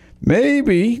improving,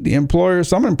 maybe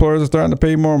some employers are starting to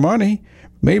pay more money.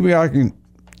 Maybe I can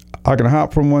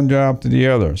hop from one job to the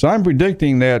other. So I'm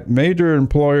predicting that major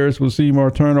employers will see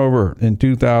more turnover in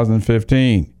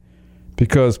 2015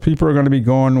 because people are going to be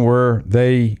going where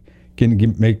they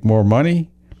can make more money.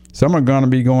 Some are going to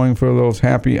be going for those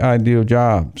happy, ideal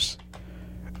jobs.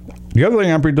 The other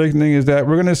thing I'm predicting is that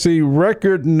we're going to see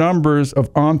record numbers of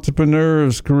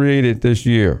entrepreneurs created this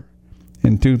year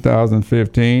in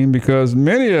 2015 because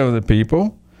many of the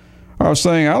people are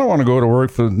saying, I don't want to go to work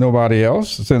for nobody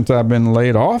else since I've been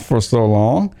laid off for so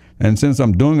long. And since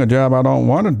I'm doing a job I don't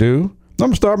want to do, I'm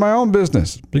going to start my own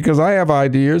business because I have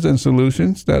ideas and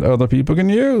solutions that other people can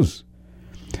use.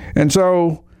 And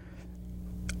so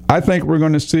I think we're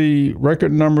going to see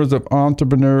record numbers of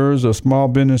entrepreneurs or small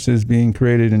businesses being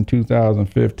created in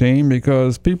 2015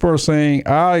 because people are saying,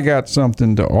 I got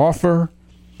something to offer,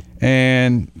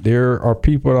 and there are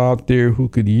people out there who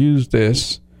could use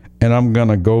this, and I'm going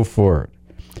to go for it.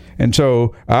 And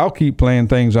so I'll keep playing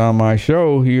things on my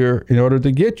show here in order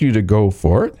to get you to go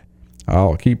for it.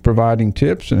 I'll keep providing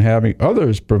tips and having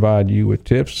others provide you with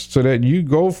tips so that you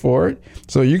go for it,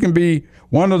 so you can be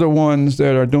one of the ones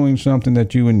that are doing something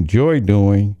that you enjoy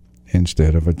doing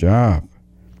instead of a job.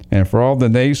 And for all the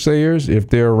naysayers, if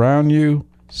they're around you,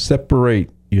 separate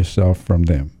yourself from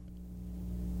them.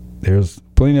 There's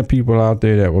plenty of people out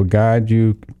there that will guide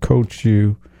you, coach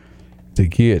you to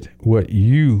get what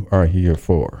you are here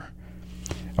for.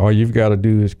 All you've got to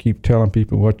do is keep telling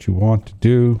people what you want to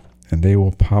do, and they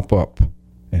will pop up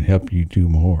and help you do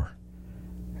more.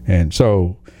 And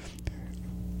so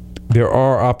there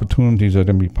are opportunities that are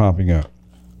going to be popping up.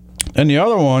 And the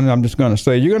other one, I'm just going to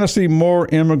say, you're going to see more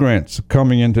immigrants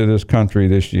coming into this country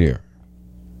this year.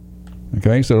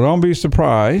 Okay, so don't be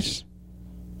surprised.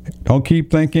 Don't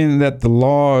keep thinking that the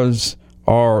laws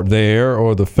are there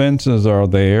or the fences are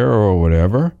there or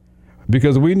whatever,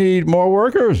 because we need more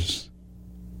workers,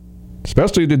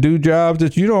 especially to do jobs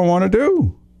that you don't want to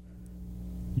do.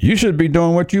 You should be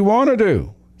doing what you want to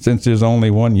do since there's only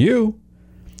one you.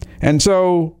 And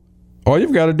so all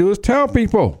you've got to do is tell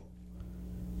people.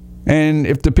 And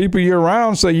if the people you're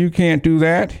around say you can't do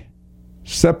that,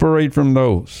 separate from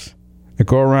those and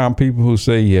go around people who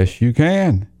say, yes, you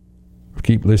can.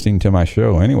 Keep listening to my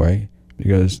show anyway,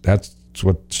 because that's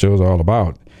what the show's all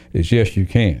about, is yes, you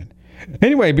can.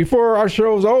 Anyway, before our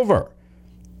show's over,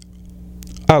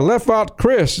 I left out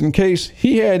Chris in case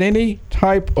he had any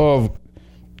type of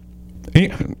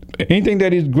anything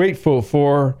that he's grateful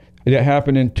for that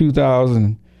happened in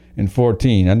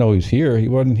 2014. I know he's here. He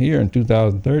wasn't here in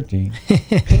 2013.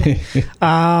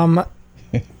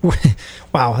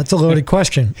 Wow, that's a loaded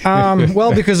question.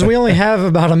 Well, because we only have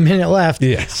about a minute left.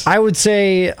 Yes. I would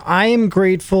say I am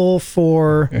grateful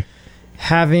for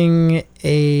having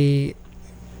a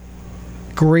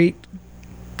great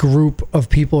group of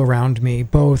people around me,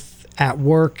 both at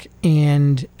work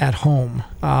and at home.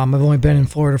 I've only been in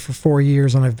Florida for 4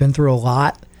 years, and I've been through a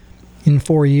lot in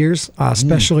 4 years,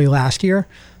 especially last year.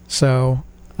 So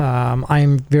I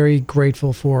am very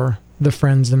grateful for the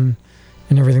friends and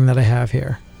everything that I have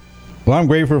here. Well, I'm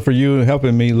grateful for you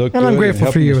helping me look and good. I'm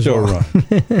grateful for you as well.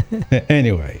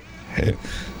 Anyway,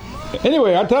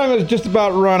 our time is just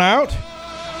about run out.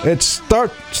 It's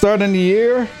starting the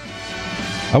year.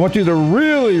 I want you to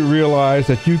really realize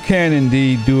that you can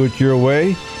indeed do it your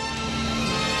way.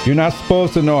 You're not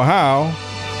supposed to know how,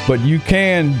 but you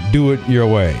can do it your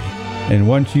way. And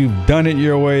once you've done it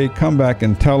your way, come back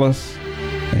and tell us,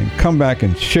 and come back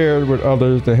and share it with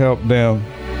others to help them,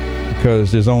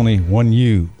 because there's only one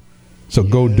you. So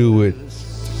go do it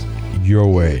your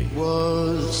way.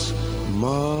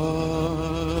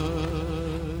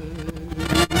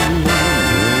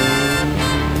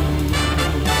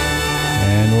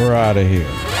 And we're out of here.